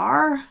people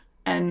are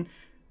and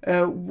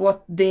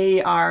what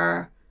they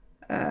are.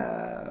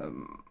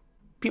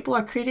 People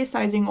are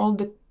criticizing all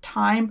the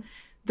time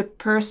the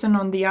person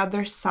on the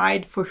other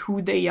side for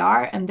who they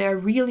are, and they're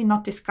really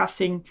not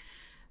discussing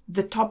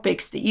the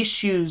topics, the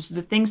issues,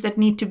 the things that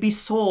need to be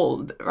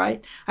solved,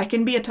 right? I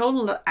can be a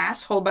total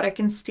asshole, but I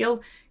can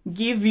still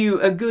give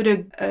you a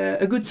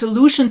good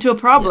solution to a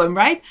problem,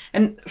 right?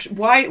 And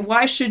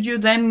why should you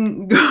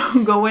then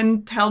go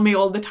and tell me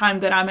all the time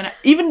that I'm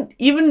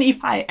even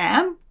if I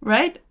am,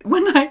 right?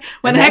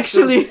 When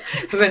actually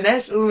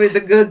with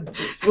a good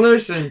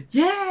solution.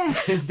 Yeah,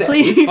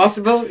 please. It's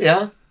possible,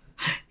 yeah.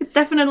 It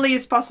definitely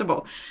is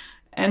possible,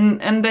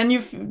 and then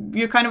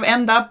you kind of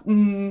end up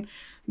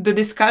the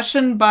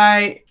discussion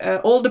by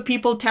all the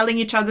people telling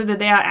each other that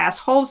they are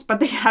assholes,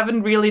 but they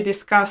haven't really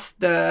discussed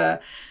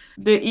the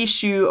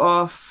issue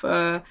of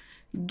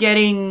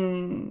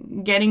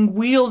getting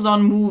wheels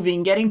on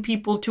moving, getting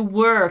people to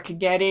work,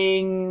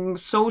 getting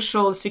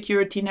social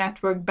security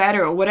network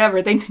better, or whatever.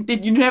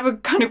 You never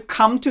kind of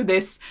come to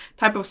this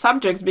type of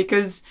subjects,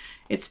 because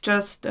it's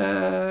just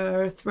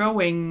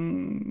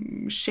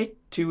throwing shit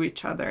to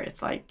each other.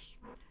 It's like,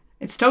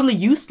 it's totally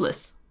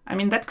useless. I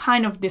mean, that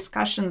kind of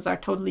discussions are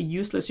totally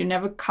useless. You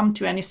never come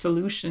to any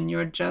solution.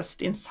 You're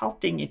just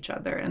insulting each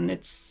other. And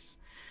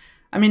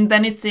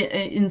then it's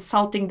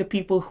insulting the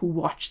people who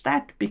watch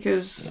that,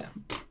 because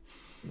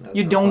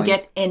you don't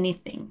get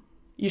anything.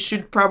 You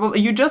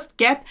just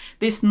get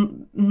this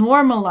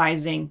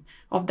normalizing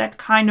of that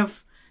kind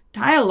of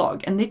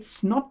dialogue, and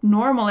it's not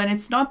normal, and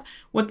it's not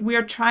what we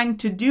are trying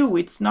to do.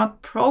 It's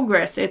not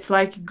progress. It's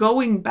like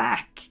going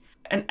back.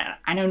 And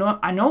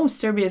I know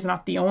Serbia is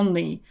not the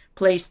only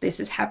place this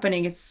is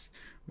happening. It's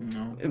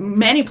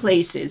many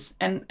places,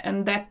 and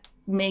that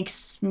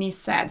makes me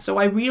sad. So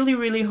I really,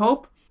 really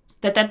hope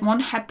that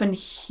won't happen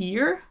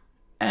here.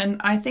 And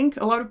I think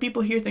a lot of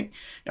people here think,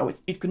 no,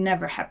 it could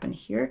never happen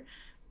here.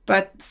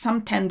 But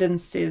some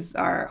tendencies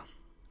are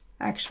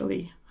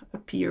actually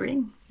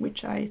appearing,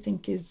 which I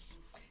think is...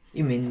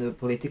 You mean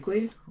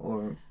politically,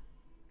 or?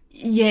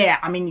 Yeah,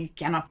 I mean,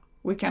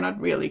 we cannot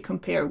really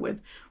compare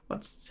with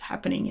what's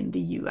happening in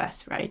the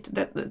US, right?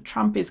 That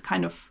Trump is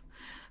kind of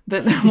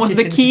was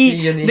the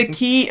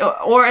key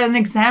or an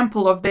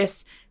example of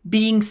this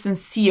being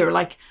sincere.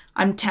 Like,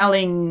 I'm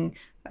telling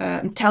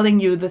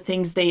you the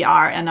things they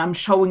are, and I'm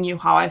showing you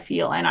how I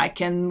feel, and I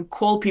can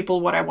call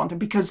people what I want,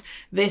 because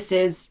this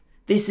is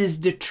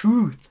the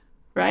truth,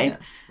 right?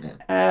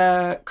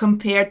 Yeah.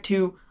 Compared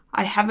to,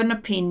 I have an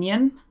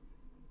opinion,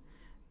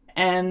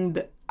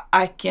 and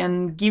I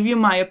can give you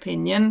my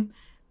opinion,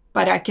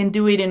 but I can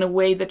do it in a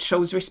way that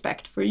shows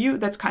respect for you.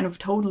 That's kind of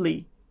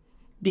totally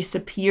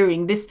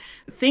disappearing. This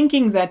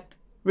thinking that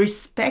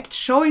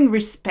showing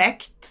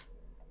respect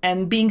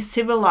and being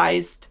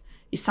civilized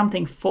is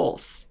something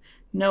false.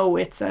 No,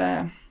 it's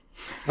a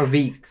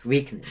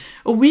weakness.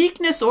 A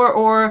weakness,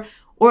 or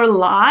or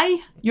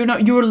lie.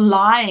 You're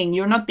lying.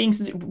 You're not being,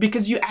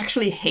 because you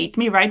actually hate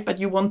me, right? But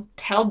you won't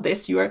tell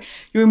this. You're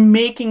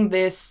making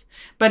this,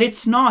 but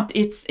it's not.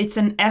 It's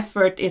an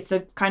effort. It's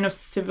a kind of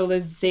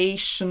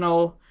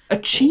civilizational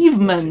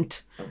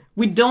achievement.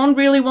 We don't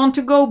really want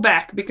to go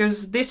back,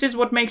 because this is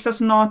what makes us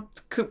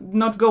not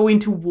go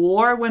into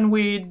war when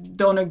we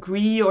don't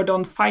agree or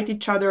don't fight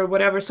each other or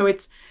whatever. So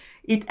it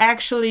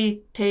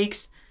actually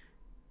takes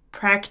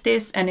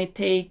practice and it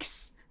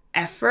takes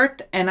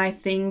effort, and I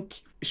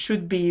think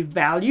should be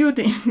valued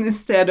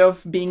instead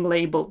of being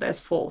labeled as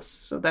false.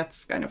 So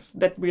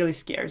that really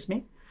scares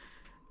me.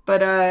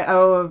 But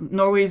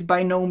Norway is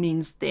by no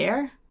means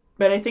there.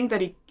 But I think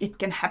that it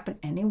can happen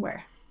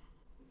anywhere.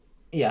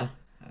 Yeah.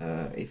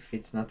 If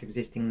it's not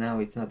existing now,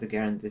 it's not a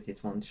guarantee that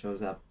it won't show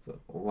up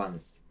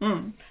once.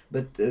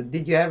 But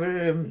did you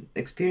ever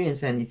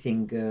experience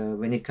anything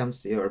when it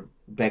comes to your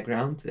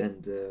background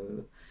and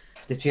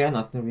that you are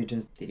not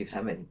Norwegians? Did you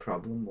have any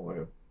problem,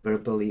 or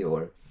verbally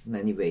or in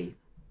any way?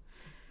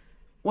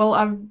 Well,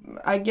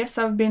 I guess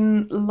I've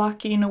been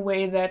lucky in a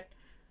way that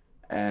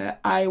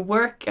I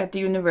work at the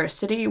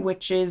university,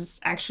 which is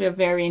actually a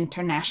very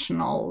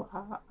international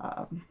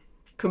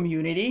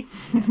community.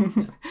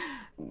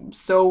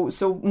 So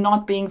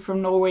not being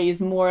from Norway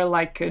is more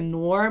like a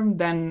norm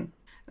than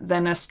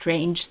a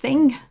strange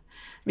thing,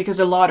 because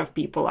a lot of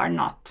people are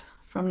not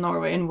from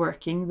Norway and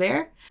working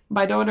there.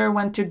 My daughter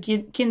went to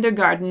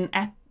kindergarten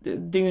at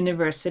the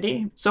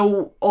university.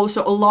 So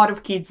also a lot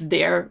of kids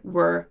there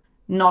were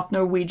not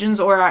Norwegians,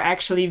 or are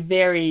actually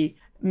very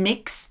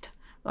mixed,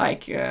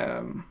 like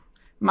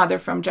mother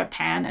from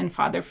Japan and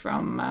father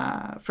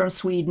from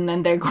Sweden,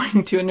 and they're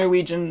going to a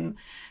Norwegian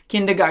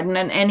kindergarten,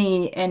 and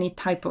any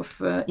type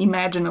of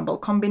imaginable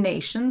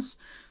combinations.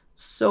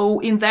 So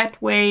in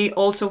that way,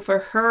 also for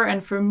her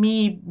and for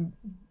me,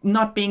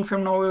 not being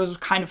from Norway was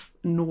kind of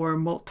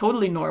normal,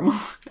 totally normal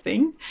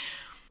thing.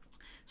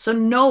 So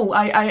no,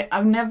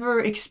 I've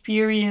never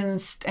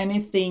experienced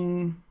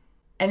anything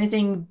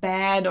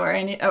bad, or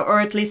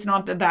at least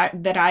not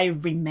that I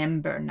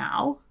remember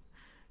now.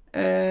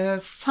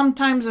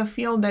 Sometimes I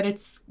feel that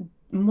it's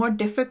more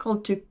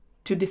difficult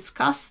to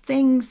discuss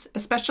things,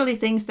 especially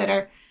things that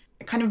are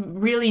kind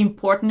of really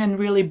important and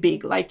really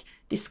big, like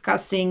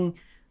discussing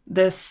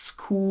the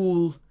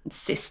school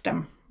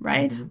system,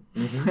 right?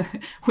 Mm-hmm.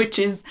 Which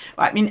is,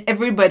 I mean,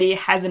 everybody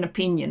has an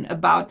opinion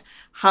about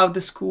how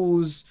the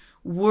schools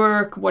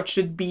work, what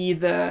should be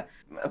the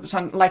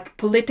like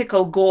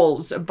political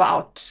goals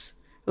about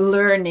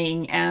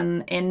learning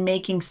and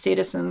making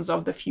citizens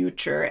of the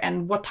future,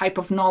 and what type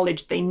of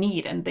knowledge they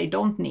need and they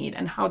don't need,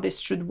 and how this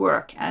should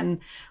work, and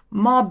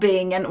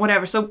mobbing and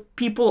whatever. So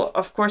people,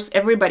 of course,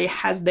 everybody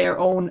has their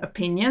own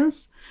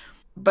opinions,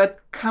 but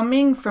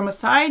coming from a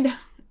side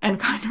and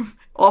kind of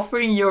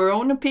offering your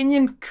own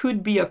opinion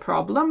could be a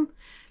problem,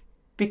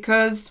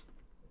 because,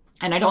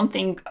 and I don't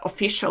think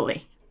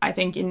officially, I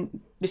think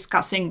in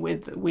discussing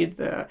with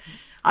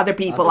other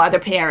people, other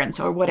parents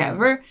or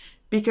whatever,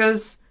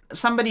 because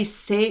some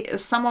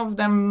of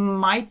them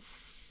might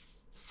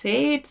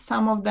say it,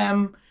 some of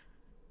them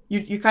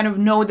you kind of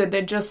know that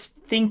they're just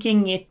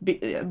thinking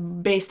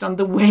it based on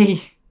the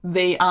way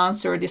they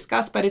answer or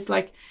discuss. But it's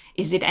like,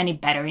 is it any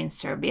better in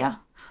Serbia?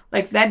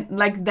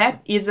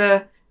 That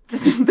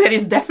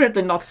is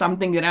definitely not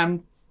something that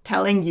I'm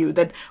telling you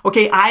that,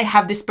 okay, I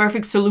have this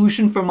perfect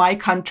solution for my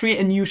country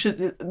and you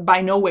should,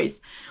 by no ways.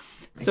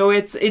 So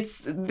it's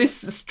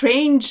this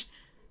strange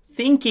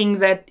thinking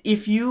that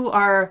if you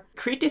are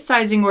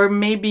criticizing or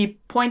maybe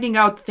pointing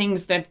out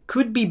things that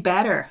could be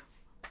better,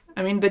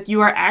 I mean, that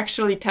you are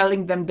actually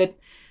telling them that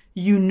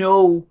you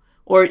know,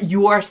 or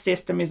your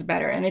system is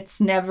better. And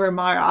it's never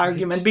my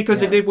argument,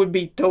 because it would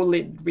be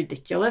totally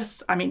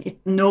ridiculous. I mean,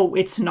 no,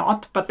 it's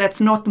not. But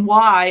that's not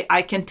why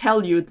I can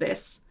tell you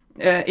this.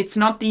 It's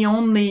not the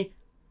only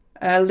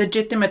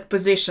legitimate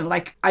position.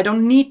 Like, I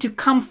don't need to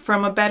come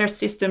from a better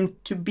system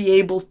to be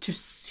able to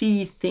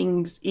see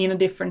things in a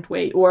different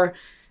way, or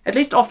at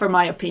least offer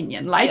my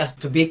opinion. Like, yeah,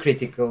 to be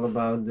critical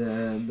about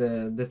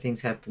the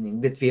things happening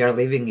that we are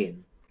living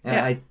in.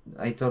 Yeah.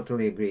 I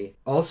totally agree.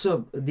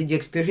 Also, did you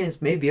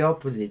experience maybe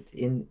opposite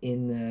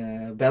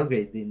in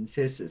Belgrade, in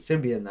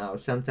Serbia now?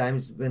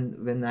 Sometimes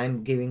when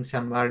I'm giving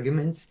some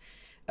arguments,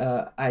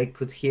 I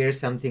could hear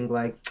something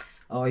like,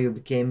 "Oh, you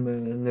became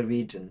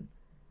Norwegian,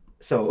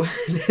 so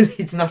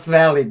it's not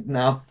valid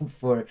now."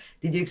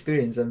 Did you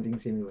experience something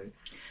similar?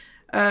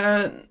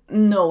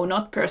 No,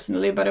 not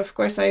personally, but of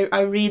course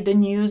I read the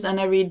news and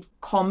I read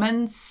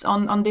comments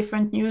on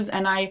different news,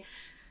 and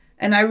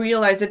I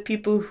realize that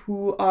people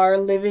who are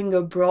living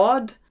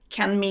abroad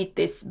can meet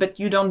this, but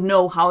you don't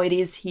know how it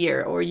is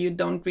here, or you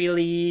don't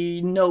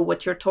really know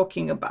what you're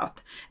talking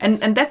about.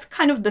 And that's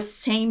kind of the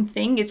same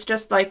thing. It's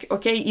just like,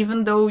 okay,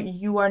 even though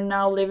you are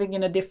now living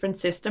in a different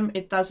system,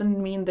 it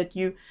doesn't mean that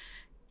you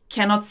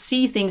cannot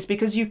see things,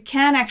 because you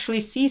can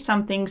actually see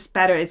some things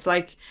better. It's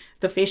like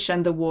the fish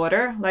and the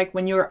water. Like,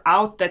 when you're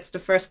out, that's the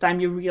first time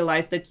you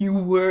realize that you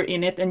were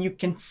in it and you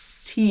can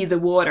see the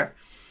water.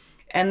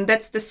 And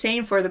that's the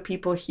same for the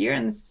people here,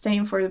 and it's the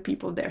same for the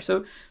people there.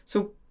 So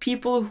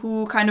people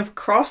who kind of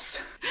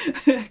cross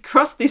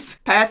these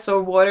paths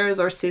or waters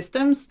or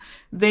systems,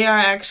 they are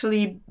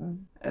actually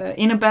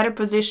in a better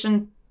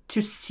position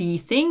to see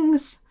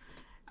things.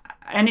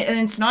 And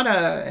it's not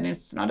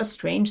a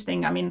strange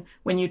thing. I mean,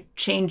 when you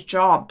change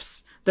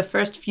jobs, the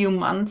first few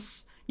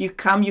months you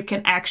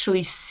can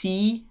actually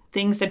see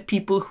things that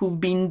people who've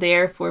been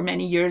there for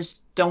many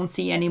years don't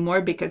see anymore,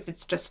 because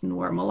it's just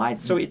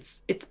normalized. So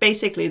it's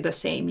basically the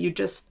same. You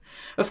just,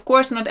 of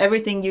course, not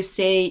everything you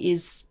say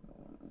is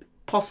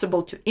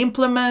possible to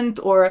implement,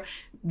 or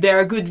there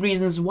are good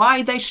reasons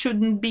why they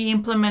shouldn't be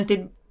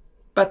implemented,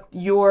 but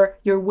your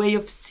way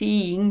of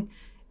seeing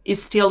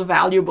is still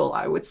valuable,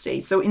 I would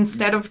say. So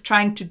instead of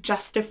trying to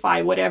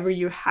justify whatever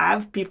you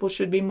have, people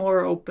should be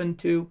more open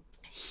to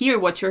hear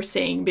what you're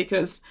saying,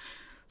 because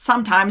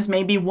sometimes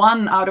maybe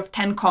 1 out of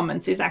 10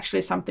 comments is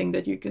actually something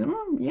that you can,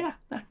 yeah,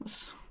 that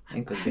was...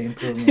 It could be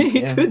improvement.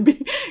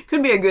 It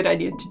could be a good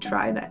idea to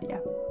try that, yeah.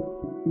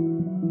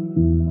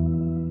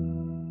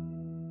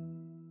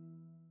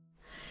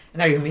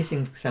 And are you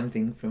missing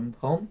something from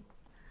home?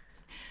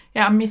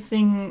 Yeah, I'm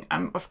missing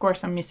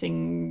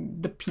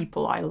the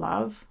people I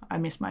love. I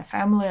miss my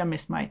family. I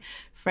miss my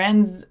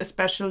friends,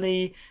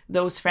 especially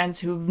those friends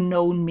who've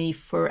known me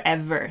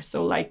forever.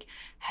 So like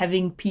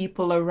having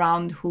people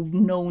around who've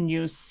known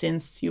you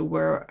since you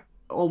were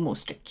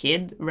almost a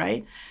kid,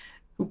 right?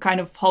 Who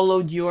kind of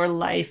followed your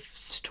life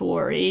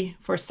story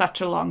for such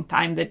a long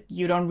time that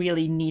you don't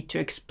really need to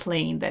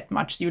explain that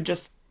much.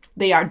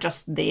 They are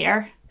just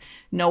there,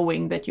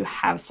 knowing that you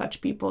have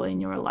such people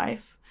in your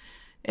life.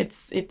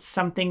 It's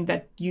something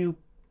that you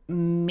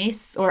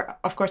miss. Or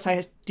of course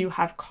I do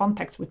have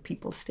contacts with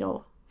people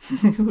still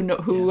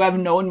who have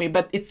known me,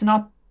 but it's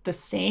not the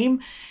same.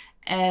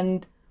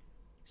 And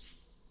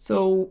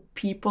so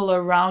people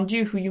around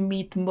you who you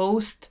meet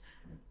most,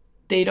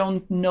 they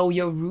don't know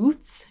your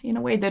roots in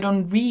a way. They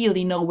don't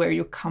really know where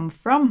you come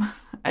from.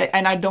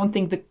 And I don't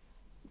think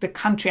the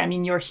country, I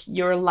mean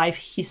your life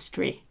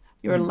history,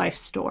 your life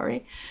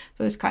story.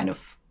 So it's kind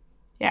of,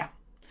 yeah.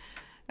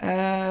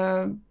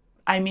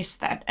 I miss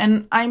that.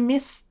 And I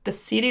miss the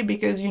city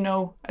because,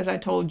 as I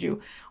told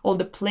you, all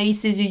the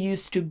places you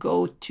used to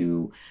go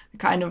to,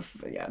 kind of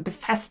the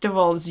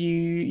festivals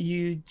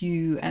you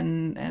do,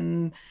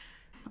 and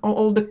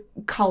all the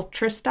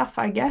culture stuff,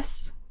 I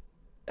guess.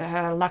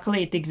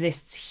 Luckily, it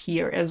exists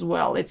here as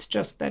well. It's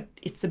just that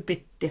it's a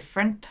bit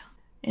different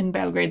in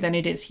Belgrade than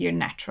it is here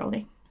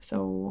naturally.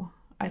 So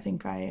I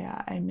think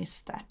I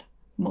miss that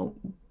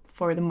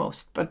for the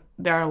most, but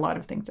there are a lot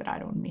of things that I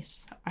don't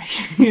miss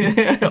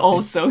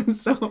also.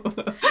 So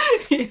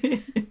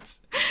it's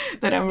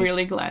that I'm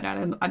really glad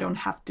I don't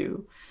have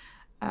to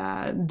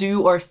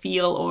do or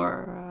feel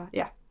or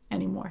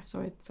anymore.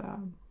 So it's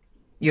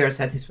you're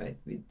satisfied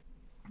with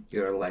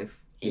your life.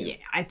 Yeah,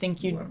 I think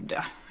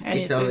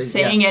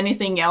saying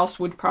anything else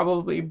would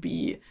probably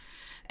be,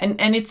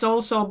 and it's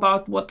also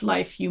about what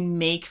life you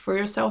make for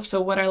yourself.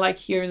 So what I like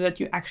here is that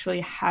you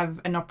actually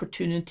have an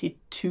opportunity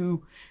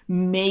to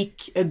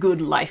make a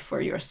good life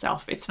for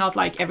yourself. It's not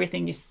like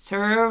everything is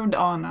served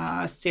on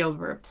a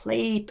silver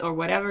plate or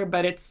whatever,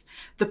 but it's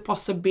the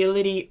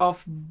possibility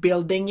of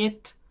building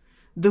it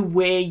the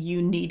way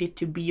you need it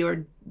to be,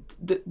 or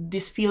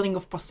this feeling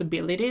of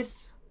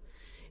possibilities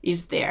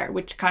is there,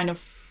 which kind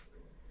of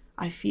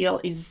I feel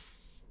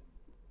is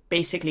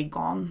basically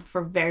gone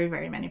for very,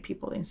 very many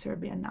people in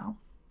Serbia now.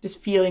 This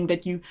feeling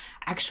that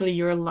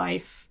your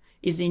life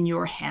is in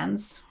your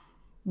hands,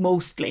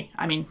 mostly.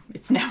 I mean,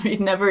 it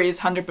never is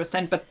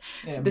 100%, but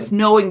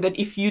knowing that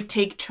if you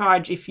take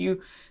charge, if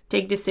you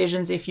take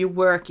decisions, if you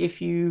work,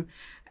 if you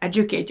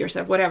educate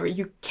yourself, whatever,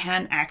 you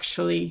can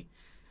actually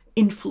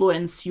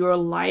influence your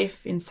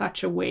life in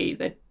such a way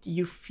that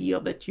you feel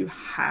that you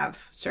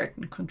have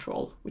certain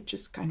control, which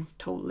is kind of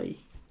totally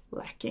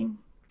lacking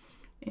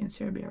in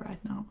Serbia right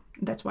now.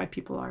 That's why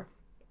people are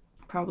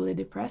probably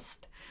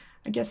depressed.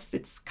 I guess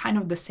it's kind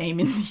of the same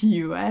in the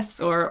US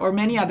or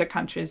many other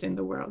countries in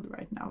the world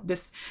right now.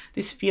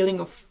 This feeling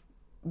of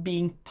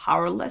being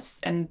powerless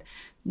and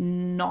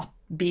not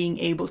being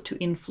able to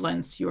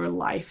influence your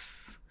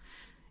life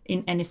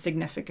in any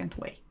significant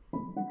way.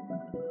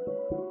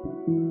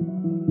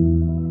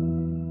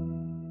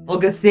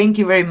 Olga, thank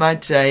you very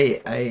much.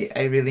 I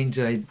really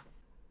enjoyed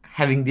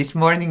having this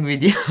morning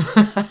with you.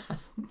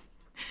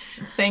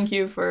 Thank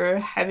you for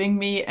having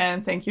me,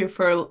 and thank you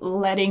for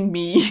letting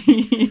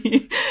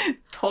me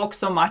talk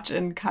so much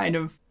and kind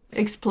of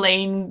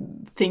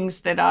explain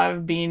things that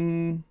I've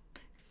been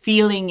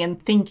feeling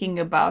and thinking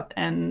about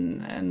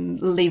and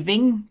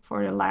living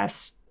for the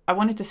last, I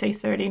wanted to say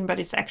 13, but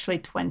it's actually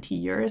 20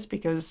 years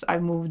because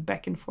I've moved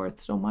back and forth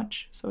so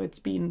much. So it's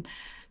been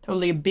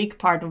totally a big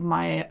part of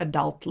my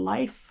adult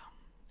life.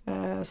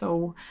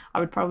 So I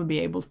would probably be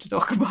able to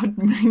talk about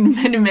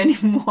many, many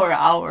more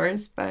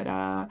hours, but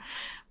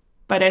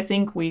I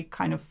think we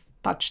kind of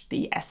touched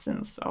the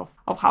essence of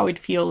how it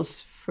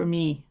feels for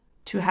me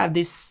to have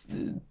these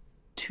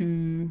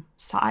two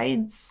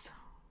sides,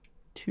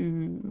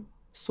 two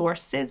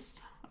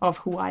sources of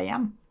who I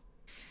am.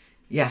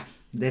 Yeah,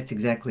 that's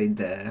exactly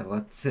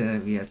what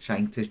we are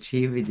trying to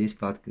achieve with this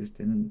podcast.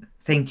 And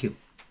thank you.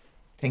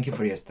 Thank you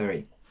for your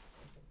story.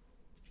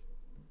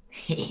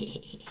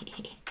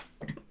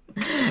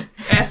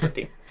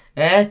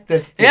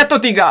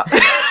 Etotiga.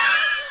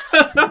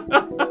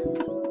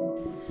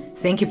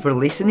 Thank you for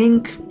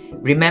listening.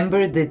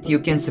 Remember that you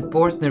can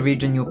support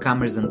Norwegian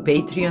newcomers on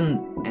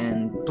Patreon,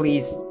 and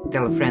please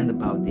tell a friend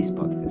about this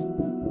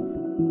podcast.